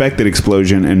unexpected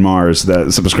explosion in Mars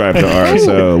that subscribed to ours.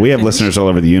 So we have listeners all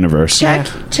over the universe. Check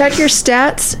your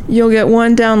stats. You'll get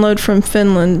one download from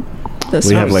Finland.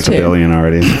 We have like 1 billion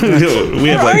already. we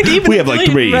have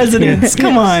like 3 residents.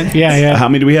 Come on. Yeah. How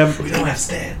many do we have? We don't have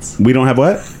stats. We don't have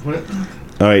what?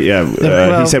 All right,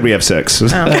 yeah. He said we have 6.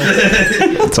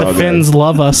 It's all Finns good.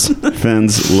 love us.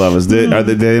 Finns love us. Do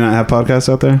they not have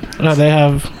podcasts out there? No, they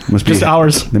have. Must be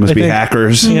ours. They must be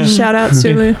hackers. Yeah. Shout out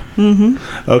Sulu.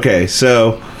 Okay,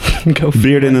 so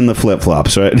Bearden and the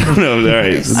flip-flops, right? No, all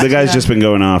right. The guy's just been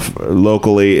going off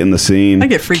locally in the scene. I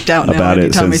get freaked out now about it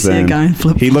anytime I since see a then. guy in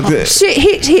flip-flops. He looked at.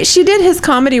 She did his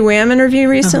comedy wham interview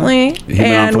recently,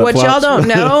 and what y'all don't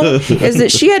know is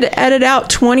that she had to edit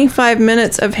out 25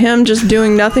 minutes of him just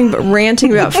doing nothing but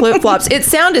ranting about flip-flops. It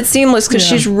sounded seamless because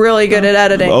she's really good at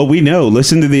editing. Oh, we know.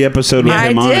 Listen to the episode with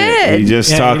him on it. He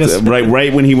just talked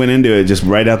right when he went into it, just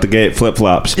right out the gate,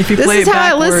 flip-flops. If you this play is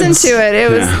how I listened to it.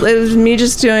 It was me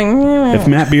just doing. If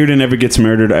Matt Bearden ever gets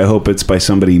murdered, I hope it's by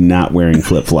somebody not wearing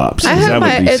flip-flops. I hope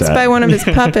it's by one of his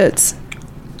puppets.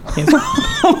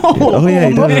 Oh yeah,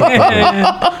 he does.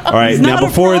 All right, now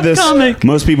before this,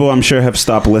 most people I'm sure have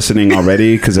stopped listening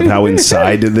already because of how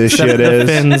inside this shit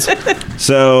is.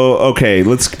 So, okay,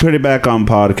 let's put it back on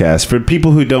podcast. For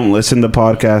people who don't listen to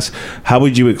podcasts, how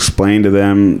would you explain to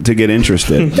them to get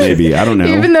interested? Maybe, I don't know.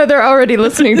 Even though they're already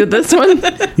listening to this one.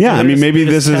 Yeah, I mean, maybe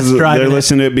this is they're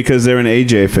listening to it because they're an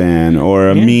AJ fan or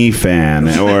a me fan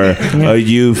or a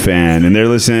you fan, and they're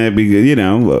listening to it because, you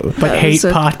know, but hate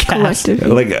podcasts.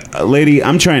 Like, lady,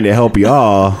 I'm trying to help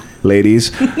y'all,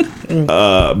 ladies,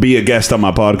 be a guest on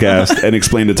my podcast and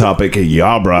explain the topic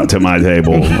y'all brought to my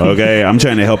table. Okay, I'm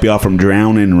trying to help y'all from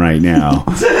drowning right now,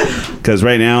 because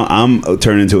right now I'm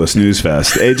turning into a snooze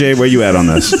fest. AJ, where you at on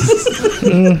this?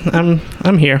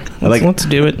 I'm here. Let's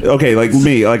do it. Okay, like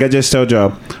me, like I just told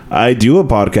y'all, I do a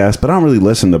podcast, but I don't really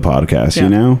listen to podcasts. You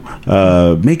know,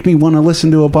 make me want to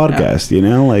listen to a podcast. You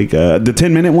know, like the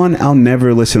 10-minute one, I'll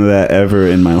never listen to that ever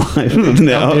in my life.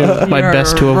 No. My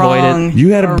best to avoid it.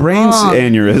 You had a brain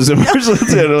aneurysm.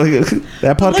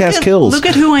 That podcast kills. Look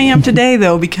at who I am today,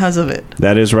 though, because of it.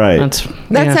 That is right.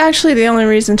 That's actually the only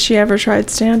reason she ever tried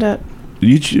stand-up.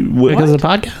 Because of the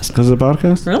podcast. Because of the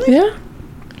podcast? Really? Yeah.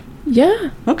 Yeah.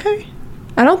 Okay.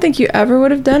 I don't think you ever would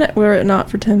have done it were it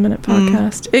not for 10-minute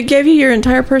podcast. It gave you your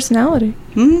entire personality.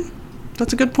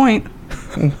 That's a good point.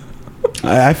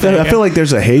 I feel like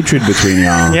there's a hatred between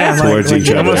y'all towards each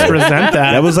other. I almost resent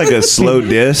that. That was like a slow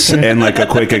diss and like a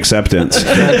quick acceptance.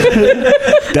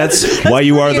 That's why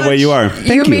you are the way you are.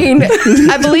 Thank you. Mean,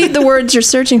 I believe the words you're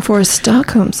searching for is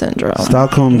Stockholm Syndrome.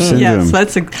 Stockholm Syndrome. Yes,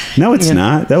 that's No, it's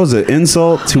not. That was an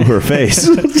insult to her face.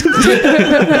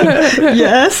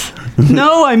 Yes.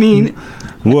 No, I mean...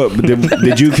 What,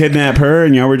 did you kidnap her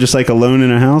and y'all were just like alone in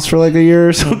a house for like a year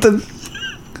or something?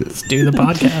 Let's do the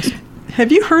podcast.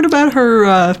 Have you heard about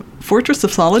her Fortress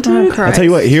of Solitude? I'll tell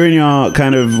you what, hearing y'all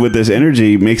kind of with this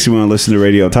energy makes me want to listen to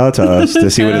Radio Tatas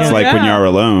to see what it's like when you're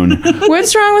alone.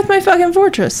 What's wrong with my fucking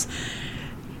fortress?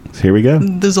 Here we go.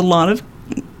 There's a lot of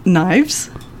knives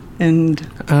and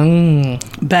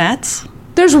bats.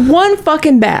 There's one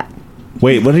fucking bat.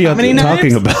 Wait, what are y'all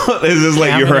talking about? Is this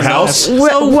like her house?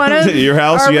 Well, one of your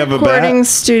house, our you have a recording bat?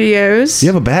 Studios. You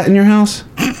have a bat in your house?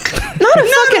 Not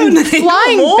a fucking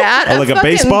flying bat. Oh, like a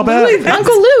baseball bat?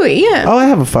 Uncle Louie, yeah. Oh, I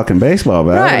have a fucking baseball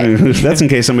bat. Right. That's in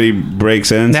case somebody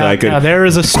breaks in, so I could there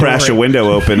is a crash a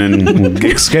window open and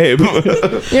escape. You're not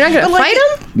going to fight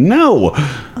him? No.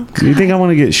 Okay. You think I want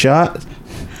to get shot?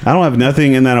 I don't have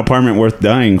nothing in that apartment worth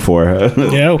dying for.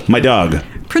 No. My dog.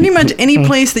 Pretty much any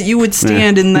place that you would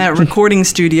stand in that recording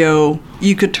studio,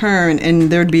 you could turn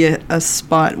and there'd be a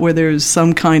spot where there's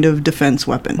some kind of defense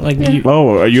weapon.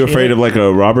 Are you afraid of like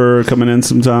a robber coming in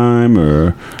sometime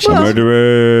or a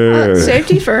murderer?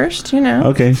 Safety first, you know.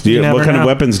 Okay. What kind of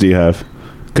weapons do you have?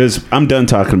 Because I'm done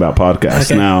talking about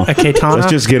podcasts now. A katana? Let's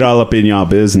just get all up in y'all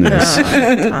business.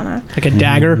 Like a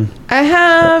dagger? I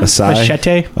have a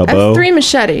machete? A bow? I have 3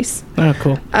 machetes. Oh,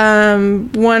 cool.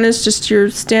 One is just your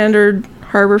standard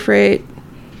Harbor Freight.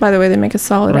 By the way, they make a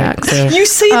solid axe. You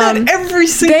say that every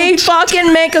single They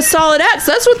fucking make a solid axe.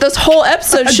 That's what this whole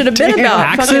episode should have been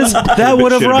about. Axes? That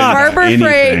would have rocked. Harbor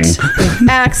Freight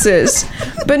axes.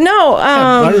 But no.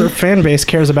 Our fan base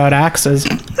cares about axes.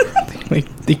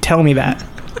 They tell me that.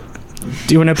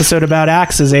 Do an episode about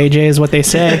axes, AJ, is what they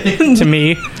say to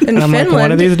me. In and I'm Finland, like,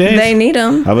 one of these days. they need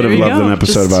them. I would have loved an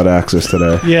episode about axes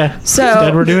today. Yeah. So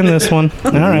instead, we're doing this one.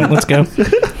 All right, let's go.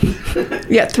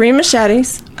 Yeah, 3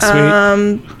 machetes.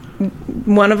 Sweet.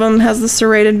 One of them has the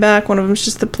serrated back. One of them's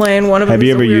just the plain. One of them. Have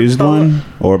you ever used one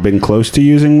or been close to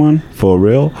using one for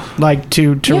real? Like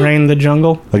to rain the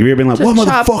jungle? Like have you ever been like, "What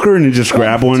motherfucker?" and you just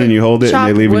grab one and you hold it and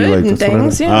they leave you like this?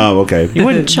 Things, yeah. Oh, okay. You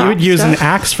would use an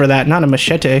axe for that, not a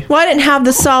machete. Well, I didn't have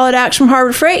the solid axe from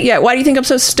Harbor Freight yet. Why do you think I'm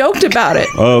so stoked about it?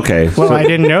 Oh, okay. Well, I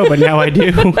didn't know, but now I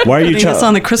do. Why are you? It's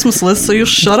on the Christmas list, so you'll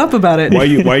shut up about it.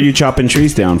 Why are you chopping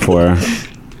trees down for?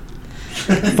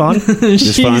 Fun.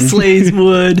 She fun? slays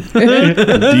wood.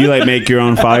 Do you like make your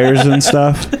own fires and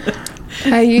stuff?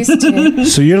 I used to.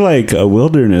 So you're like a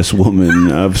wilderness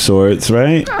woman of sorts,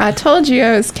 right? I told you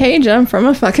I was Cajun. I'm from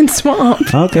a fucking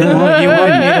swamp. Okay. Well, you would need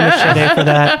a machete for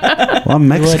that. Well, I'm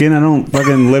Mexican. I don't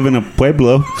fucking live in a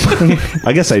pueblo.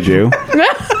 I guess I do.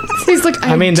 He's like,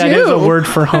 I mean, do. that is a word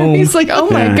for home. He's like, oh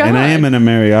my God. And I am in a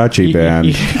mariachi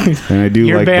band. And I do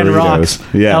your like band burritos.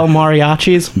 rocks. Yeah. El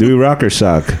Mariachis. Do we rock or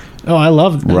suck? Oh, I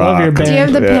love your band. Do you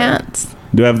have the pants?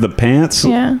 Do I have the pants?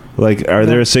 Yeah. Like, are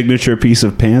there a signature piece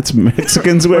of pants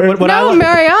Mexicans wear?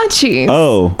 Mariachis.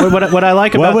 Oh. What I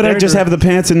like about why would I just have the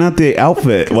pants and not the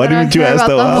outfit? Why didn't you ask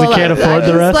the We can't afford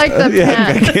the rest? Like the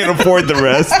pants. I can't afford the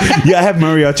rest. Yeah, I have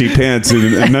mariachi pants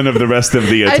and none of the rest of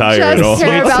the attire I at all. just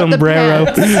care about sombrero.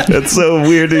 the pants. That's so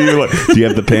weird. You're like, do you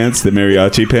have the pants, the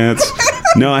mariachi pants?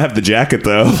 No, I have the jacket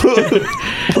though.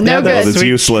 No good. That's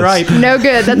useless. Stripe. No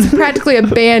good. That's practically a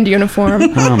band uniform.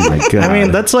 Oh my god. I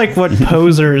mean, that's like what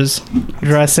posers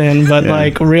dress in, but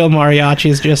like real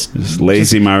mariachis just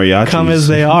lazy mariachis come as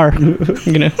they are,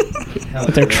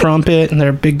 with their trumpet and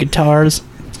their big guitars.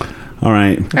 All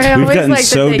right, I we've always gotten like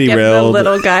so that they give the derailed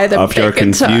little guy the off our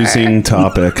big guitar. confusing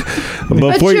topic.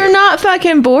 But you're not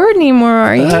fucking bored anymore,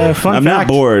 are you? I'm not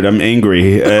bored. I'm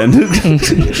angry, and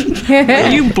Are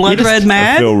you blood red I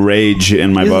mad? feel rage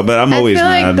in my butt. But I'm always I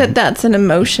feel mad. like that's an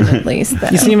emotion at least.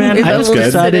 Then. You see, man, We've I just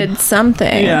elicited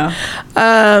something. Yeah.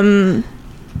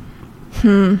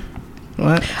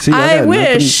 What? See, I got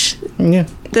wish Yeah.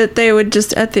 that they would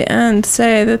just at the end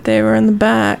say that they were in the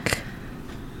back.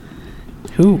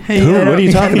 Who? Hey, Who? yeah. What are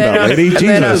you talking They about, don't- lady?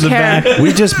 they don't Jesus. care.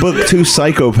 We just booked two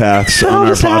psychopaths on our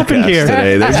just happened podcast here?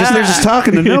 today. They're just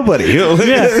talking to nobody. We're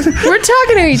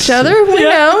talking to each other. We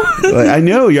know. Like, I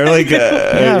know you're like.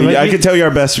 but I can tell you're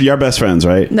best friends,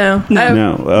 right? No.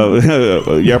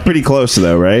 No, you're pretty close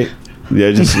though, right?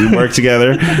 Yeah, just you work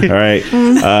together. All right.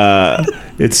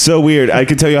 It's so weird. I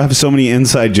can tell you I have so many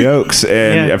inside jokes,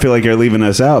 and Yeah. I feel like you're leaving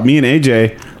us out. Me and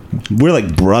AJ, we're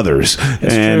like brothers,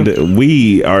 and true.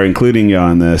 we are including you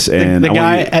on this. And The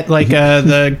guy at like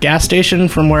the gas station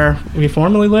from where we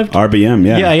formerly lived. RBM,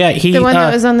 yeah, Yeah. He The one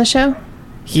that was on the show?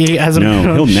 he hasn't.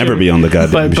 No, he'll never be on the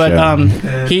goddamn But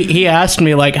show. he asked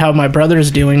me like how my brother's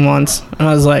doing once, and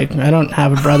I was like, I don't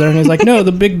have a brother, and he's like, no,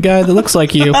 the big guy that looks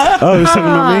like you. Oh, he was talking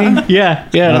about me. Yeah.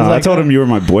 And Oh, I I was told him you were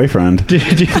my boyfriend.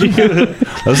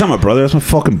 That's not my brother. That's my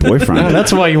fucking boyfriend. No,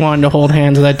 that's why you wanted to hold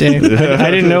hands that day.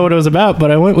 I didn't know what it was about, but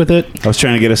I went with it, I was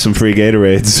trying to get us some free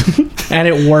Gatorades. and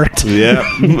it worked. Yeah.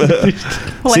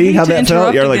 Well, I See hate how to that felt?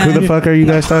 interrupt You're like, who the again. fuck are you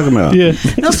guys talking about? Yeah.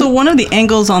 No, so one of the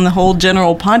angles on the whole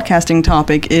general podcasting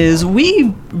topic is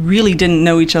we really didn't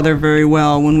know each other very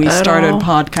well when we At started all.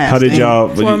 podcasting. How did y'all?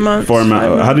 4 months, 5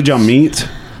 months. How did y'all meet?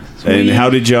 And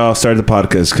how did y'all start the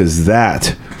podcast? Because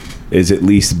that is at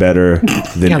least better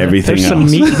than Yeah, everything there's else.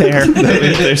 some meat there.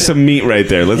 There's some meat right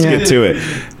there. Let's get to it.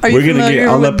 Are you We're gonna familiar get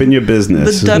all with up in your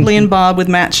business. The Dudley and Bob with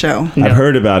Matt show. I've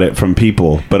heard about it from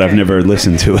people, but I've never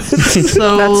listened to it.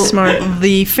 So That's smart.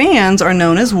 the fans are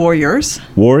known as warriors.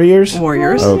 Warriors?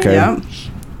 Warriors. Okay. Yeah.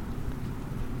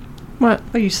 What?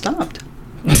 Oh, you stopped.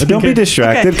 Don't be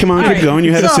distracted. Okay. Come on, All keep right. going.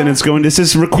 You had a So- sentence going. This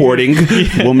is recording,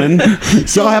 woman.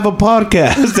 Y'all have a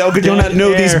podcast. How could you not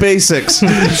know these basics?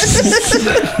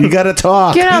 You got to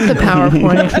talk. Get out the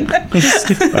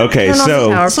PowerPoint. Okay, Turn off the so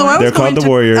PowerPoint. So I was they're going called the to,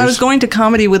 Warriors. I was going to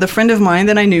comedy with a friend of mine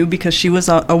that I knew because she was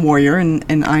a warrior and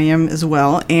I am as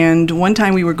well. And one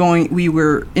time we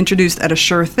were introduced at a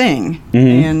Sure Thing,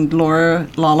 and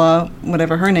Lala,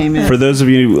 whatever her name is. For those of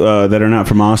you that are not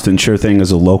from Austin, Sure Thing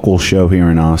is a local show here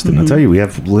in Austin. I'll tell you, we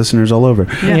have listeners all over.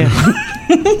 Yeah.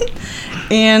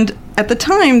 And at the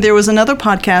time, there was another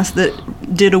podcast that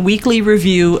did a weekly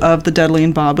review of the Dudley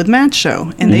and Bob with Matt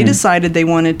show. And they decided they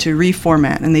wanted to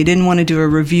reformat and they didn't want to do a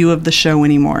review of the show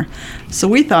anymore. So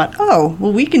we thought, oh,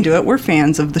 well, we can do it. We're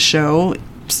fans of the show.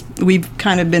 We've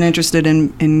kind of been interested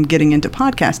in getting into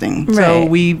podcasting. So Right.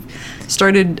 we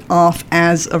started off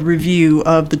as a review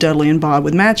of the Dudley and Bob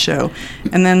with Matt show.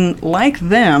 And then, like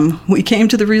them, we came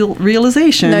to the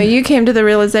realization. No, you came to the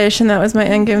realization that was my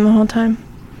end game the whole time.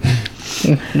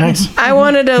 Nice. I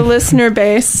wanted a listener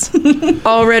base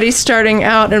already starting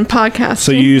out in podcasting.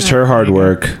 So you used her hard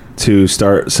work to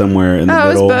start somewhere in the Oh, it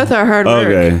was middle. both our hard work.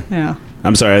 Okay. Yeah.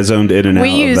 I'm sorry, I zoned in and out We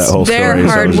of that used whole their story. so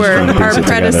I hard was just work, trying to piece our it together.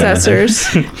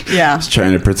 predecessors. Yeah.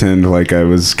 Trying to pretend like I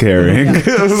was carrying.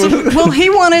 Well, he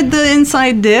wanted the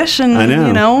inside dish, and I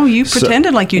know. you So-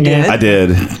 pretended like you did. I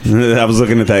did. I was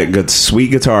looking at that good sweet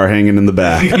guitar hanging in the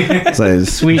back. It's like,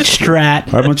 Sweet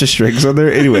Strat. are a bunch of strings on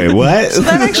there? Anyway, what?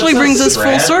 That actually brings us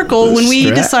full circle when we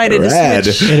Strat decided rad.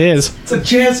 to switch. It is. It's a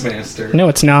Jazzmaster. No,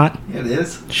 it's not. It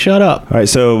is. Shut up. All right,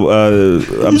 so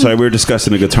I'm sorry, we were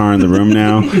discussing a guitar in the room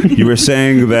now. You were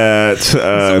saying that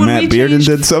when Matt we Bearden changed-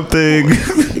 did something.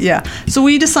 Yeah. So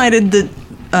we decided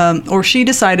that, or she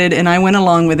decided, and I went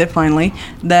along with it finally,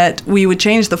 that we would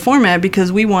change the format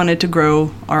because we wanted to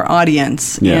grow our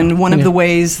audience. Yeah. And one of Yeah. the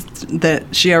ways that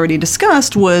she already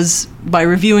discussed was by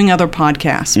reviewing other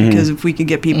podcasts, because if we could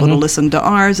get people to listen to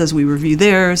ours as we review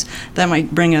theirs, that might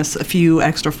bring us a few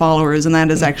extra followers, and that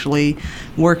has actually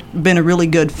been a really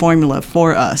good formula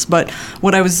for us. But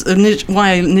what why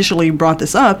I initially brought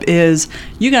this up is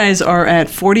you guys are at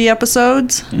 40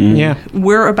 episodes. Yeah.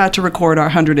 We're about to record our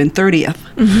 130th.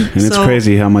 And it's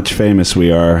crazy how much famous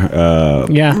we are.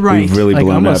 Right. We've really Like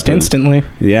blown almost up. instantly.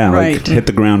 Yeah, Right. like hit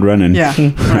the ground running. Yeah.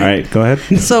 All right, go ahead.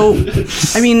 So,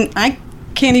 I mean, I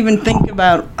can't even think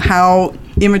about how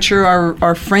immature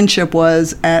our friendship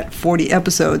was at 40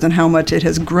 episodes and how much it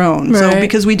has grown. So, Right.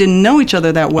 because we didn't know each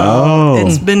other that well, Oh.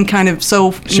 it's been kind of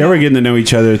so... So we're getting to know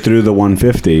each other through the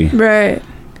 150. Right.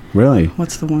 Really?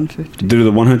 What's the 150? Through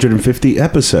the 150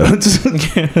 episodes.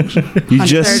 You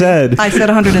just said. I said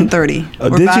 130. Oh,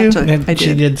 We're did about you? to- I She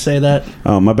did. did say that.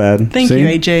 Oh, my bad. Thank See? you,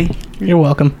 AJ. You're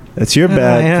welcome. That's your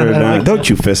bad. Yeah, for I not, like don't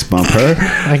you fist bump her.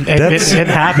 It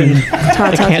happened.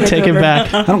 I can't take it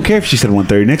back. I don't care if she said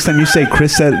 130. Next time you say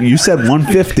Chris said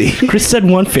 150. Chris said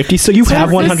 150, so you have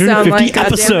does this sound 150 like, goddammit?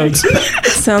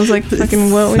 episodes. Sounds like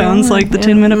fucking what we Sounds want. like the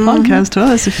Yeah. 10-minute podcast to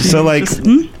us. If you So like, just-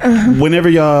 whenever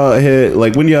y'all hit,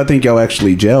 like, when do y'all think y'all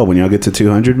actually gel? When y'all get to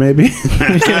 200, maybe?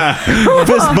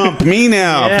 Fist bump me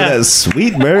now Yeah. for that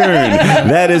sweet burn.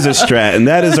 That is a strat, and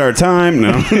that is our time.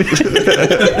 No,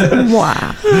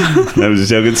 Wow. I was just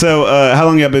joking. So, how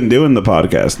long y'all been doing the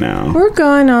podcast now? We're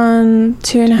going on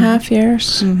 2.5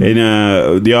 years. And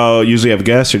do y'all usually have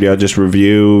guests, or do y'all just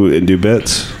review and do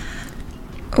bits?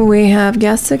 We have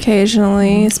guests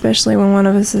occasionally, especially when one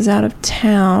of us is out of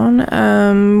town.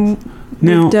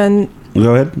 Now- We've done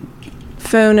Go ahead.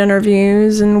 phone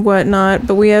interviews and whatnot,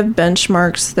 but we have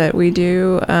benchmarks that we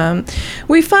do.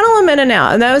 We funnel them in and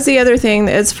out, and that was the other thing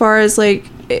as far as like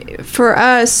for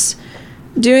us.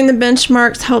 Doing the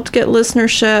benchmarks helped get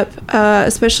listenership,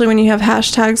 especially when you have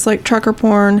hashtags like trucker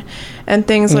porn and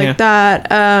things Yeah. like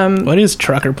that. What is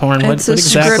trucker porn? What It's a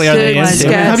exactly are they scripted into?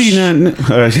 sketch. How do you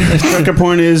not? Trucker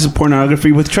porn is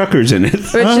pornography with truckers in it.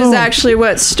 Which is actually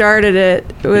what started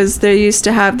it. Was they used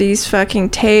to have these fucking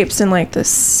tapes in like the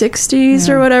 60s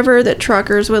or whatever that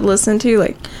truckers would listen to,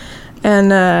 like,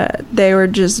 and they were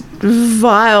just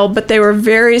vile, but they were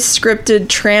very scripted,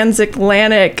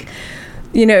 transatlantic.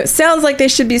 You know, it sounds like they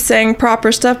should be saying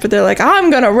proper stuff, but they're like, I'm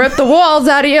gonna rip the walls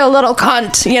out of you, little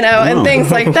cunt, you know, and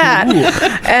things like that.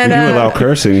 And You allow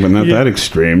cursing, but not that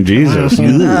extreme. Jesus.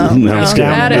 No, I'm just kidding.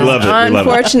 that We is love it. We love it.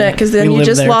 unfortunate because then We you live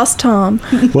just there. lost Tom.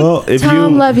 Well, if Tom,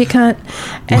 you love you, cunt.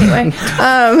 Anyway,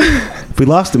 if we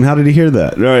lost him, how did he hear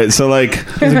that? All right, so like,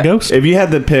 He's a ghost. if you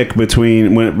had to pick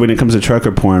between when it comes to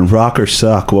trucker porn, rock or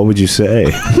suck, what would you say?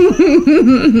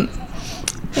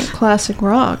 classic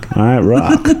rock. All right,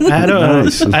 rock. I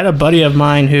Nice. had a buddy of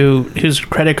mine whose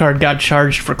credit card got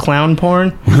charged for clown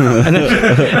porn, and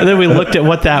then we looked at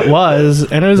what that was,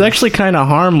 and it was actually kind of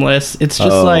harmless. It's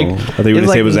just like I think you were it's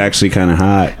gonna say it was actually kind of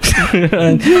hot.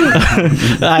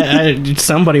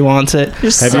 somebody wants it.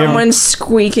 Just Have you ever- someone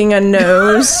squeaking a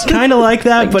nose. Kind of like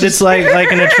that, but it's like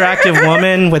an attractive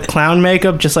woman with clown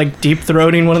makeup, just like deep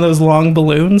throating one of those long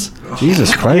balloons.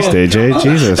 Jesus Christ, AJ,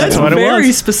 Jesus. That's what it very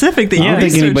was. specific that I you don't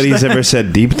think researched anybody's that. ever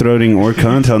said deep throating or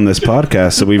cunt on this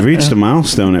podcast, so we've reached a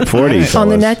milestone at 40. On the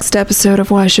fellas. next episode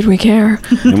of Why Should We Care?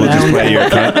 And we'll just play your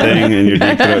cunt thing and your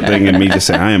deep throat thing, and me just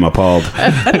say, I am appalled.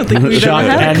 I don't think we've Shock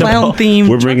ever had and a clown theme.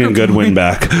 We're bringing Goodwin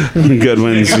back.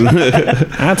 Goodwin's.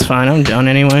 That's fine. I'm done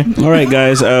anyway. All right,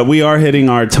 guys, we are hitting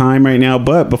our time right now,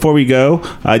 but before we go,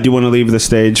 I do want to leave the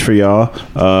stage for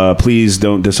y'all. Please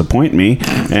don't disappoint me.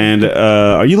 And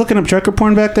are you looking up trucker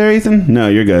porn back there, Ethan? No,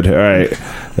 you're good. All right.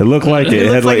 It looked like it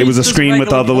had like it was a just screen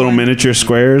with all the little regular porn. miniature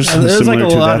squares. There's like a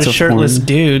lot That's of shirtless Porn.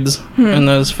 dudes in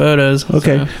those photos.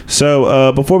 Okay,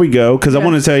 so before we go, because I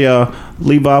want to tell y'all,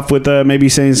 leave off with maybe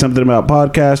saying something about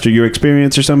podcast or your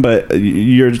experience or something, but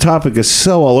your topic is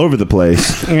so all over the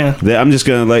place Yeah. that I'm just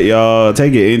going to let y'all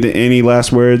take it. Any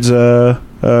last words for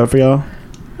y'all?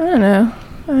 I don't know.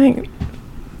 I think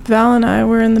Val and I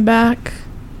were in the back.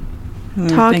 We were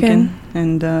talking. thinking,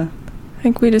 and I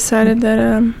think we decided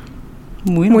that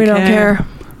we we don't care.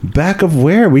 Back of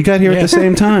where? We got here at the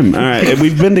same time. All right. And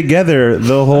we've been together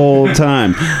the whole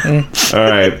time. All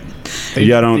right.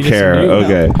 Y'all don't they just care. knew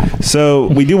about Okay. So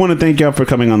we do want to thank y'all for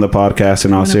coming on the podcast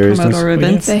in all Wanna promote seriousness. our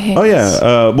events. They hate Oh, us.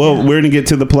 yeah. Well, we're going to get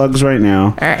to the plugs right now.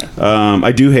 All right.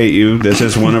 I do hate you. This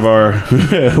is one of our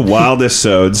wildest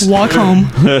sods. Walk home.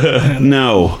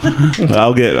 No,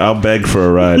 I'll beg for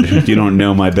a ride. You don't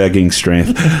know my begging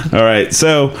strength. All right,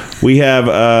 so we have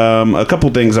a couple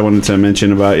things I wanted to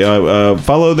mention about you.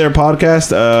 Follow their podcast,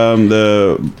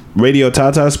 the Radio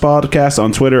Tatas podcast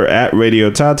on Twitter at Radio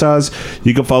Tatas.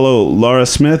 You can follow Laura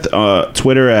Smith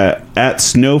Twitter at at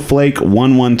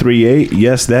Snowflake1138.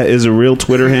 Yes, that is a real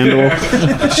Twitter handle.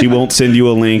 She won't send you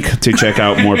a link to check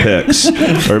out more pics.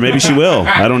 Or maybe she will.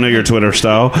 I don't know your Twitter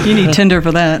style. You need Tinder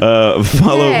for that.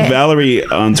 Follow Valerie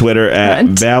on Twitter at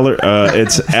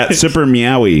it's at Super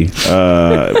Meowie.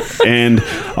 And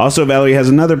also Valerie has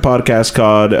another podcast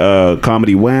called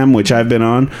Comedy Wham, which I've been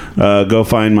on. Go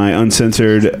find my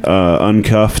uncensored,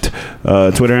 uncuffed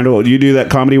Twitter handle. You do that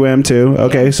Comedy Wham too?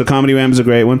 Okay, so Comedy Wham is a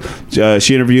great one.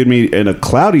 She interviewed me in a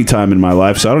cloudy time in my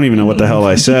life, so I don't even know what the hell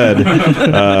I said.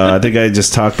 I think I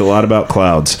just talked a lot about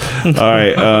clouds. All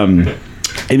right.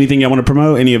 Anything you want to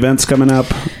promote? Any events coming up?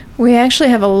 We actually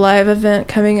have a live event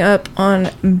coming up on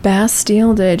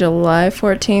Bastille Day, July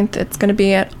 14th. It's going to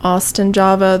be at Austin,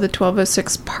 Java, the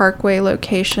 1206 Parkway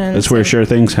location. That's where Sure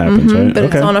Things happens, right? But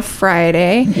it's on a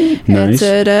Friday. Nice. It's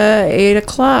at 8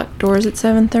 o'clock. Doors at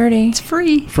 7:30. It's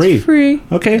free. Free.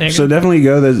 Okay, so definitely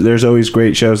go. There's always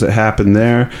great shows that happen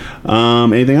there.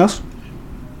 Anything else?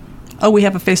 Oh, we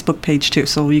have a Facebook page too,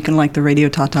 so you can like the Radio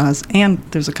Tatas, and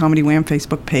there's a Comedy Wham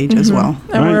Facebook page as well.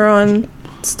 And we're on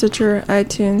Stitcher,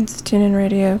 iTunes, TuneIn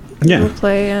Radio, Google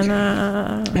Play, and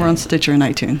we're on Stitcher and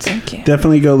iTunes. Thank you.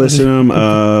 Definitely go listen to them.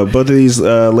 Both of these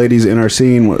ladies in our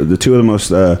scene, the two of the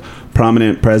most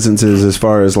prominent presences as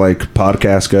far as like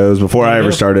podcast goes. Before I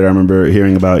ever started, I remember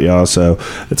hearing about y'all. So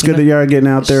it's good that y'all are getting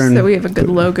out there. And so we have a good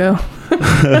logo. We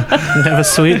have a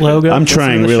sweet logo. I'm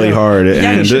trying really hard.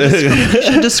 Yeah, and you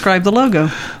should describe the logo.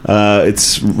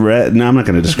 It's red. No, I'm not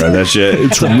going to describe that shit.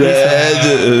 It's red.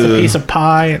 It's a piece of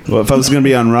pie. Well, if I was going to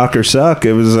be on Rock or Suck,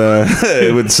 it was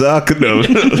it would suck. No,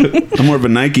 I'm more of a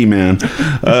Nike man.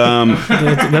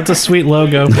 That's a sweet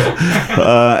logo.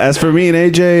 As for me and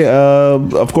AJ,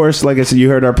 of course, like I said, you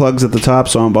heard our plugs at the top,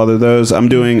 so I won't bother those. I'm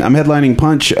headlining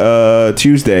Punch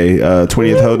Tuesday,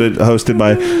 20th, hosted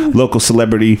by local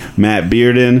celebrity Matt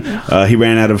Bearden. He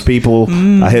ran out of people.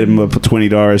 I hit him up for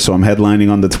 $20, so I'm headlining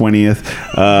on the 20th.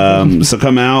 So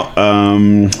come out.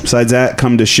 Besides that,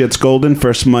 come to Shit's Golden,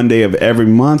 first Monday of every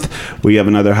month. We have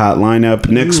another hot lineup.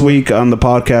 Next week on the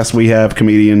podcast, we have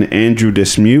comedian Andrew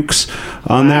Dismukes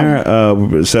on there.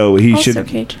 So he also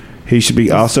should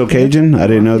be also Cajun. I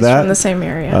didn't know He's that. from the same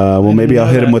area. Well, maybe I'll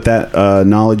hit him with that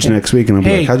knowledge next week, and I'll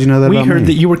be like, "How'd you know that about me?" We heard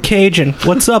that you were Cajun.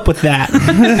 What's up with that?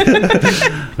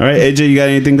 All right, AJ, you got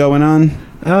anything going on?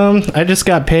 I just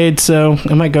got paid, so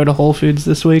I might go to Whole Foods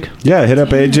this week. Yeah, hit up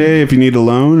AJ if you need a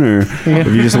loan or if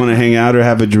you just want to hang out or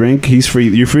have a drink. He's free.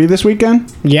 You free this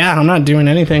weekend? Yeah, I'm not doing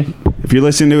anything. If you're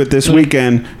listening to it this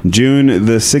weekend, June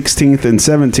the 16th and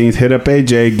 17th, hit up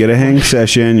AJ, get a hang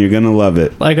session. You're going to love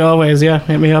it. Like always, yeah.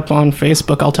 Hit me up on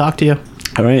Facebook. I'll talk to you.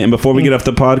 All right, and before we get off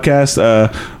the podcast,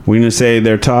 we're going to say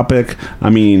their topic. I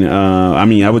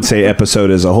would say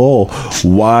episode as a whole.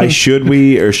 Why should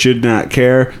we or should not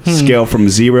care? Scale from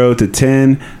 0 to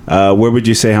 10. Where would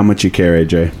you say how much you care,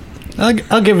 AJ?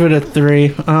 I'll give it a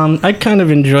 3. I kind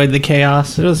of enjoyed the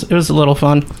chaos. It was a little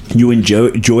fun. You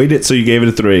enjoyed it, so you gave it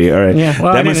a 3. All right. Yeah.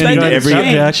 Well, that must mean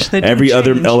every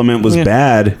other element was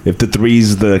bad. If the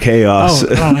 3's the chaos.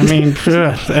 I mean,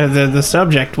 the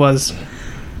subject was,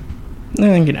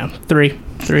 3.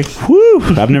 Woo!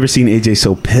 I've never seen AJ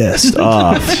so pissed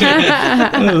off.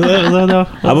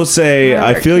 I will say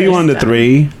I feel you on the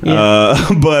 3,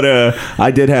 but I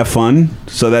did have fun,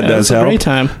 so that does help. Great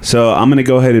time. So I'm gonna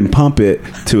go ahead and pump it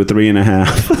to a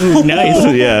 3.5. Nice.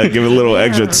 Yeah, give it a little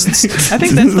extra. I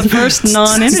think that's the first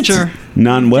non-integer.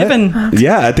 Non-what? Given.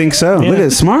 Yeah, I think so. Look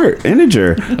at smart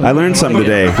integer. I learned something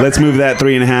today. Let's move that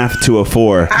 3.5 to a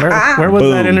 4. Where was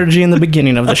that energy in the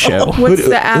beginning of the show? What's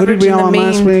the average and the mean?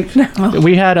 Last week?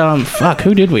 We had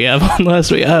who did we have on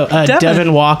last week?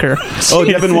 Devin Walker. Oh,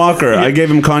 Devin Walker. I gave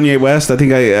him Kanye West. I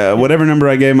think whatever number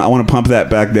I gave him, I want to pump that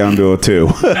back down to a 2.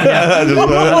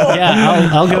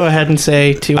 I'll go ahead and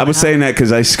say 2. I was saying that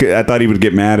because I thought he would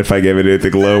get mad if I gave it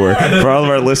anything lower. For all of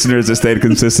our listeners that stayed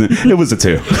consistent, it was a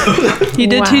 2. He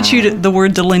did teach you the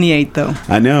word delineate, though.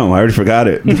 I know. I already forgot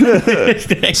it.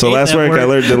 So last week I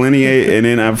learned delineate, and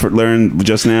then I've learned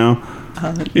just now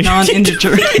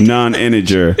non-integer.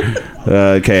 Non-integer.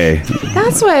 Okay.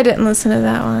 That's why I didn't listen to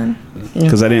that one.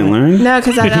 Because I didn't learn? No,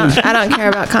 because I don't care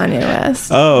about Kanye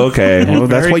West. Oh, okay. Well,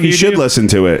 that's why you should listen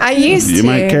to it. I used to. You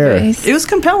might care. It was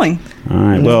compelling. All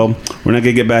right. Well, we're not going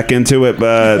to get back into it,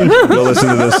 but go listen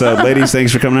to this. Ladies,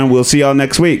 thanks for coming on. We'll see y'all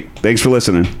next week. Thanks for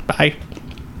listening. Bye.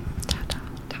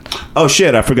 Oh,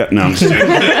 shit. I forgot. No, I'm just kidding.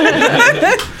 All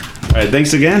right.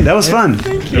 Thanks again. That was fun.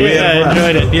 Yeah, I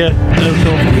enjoyed it. Yeah. That was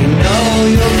cool.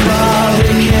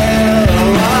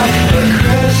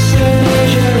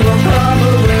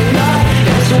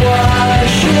 Why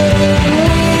should we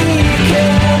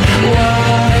care?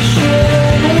 Why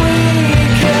should we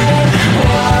care?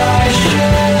 Why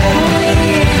should we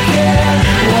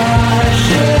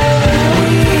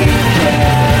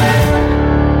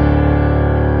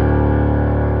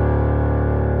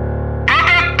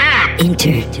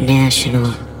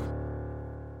National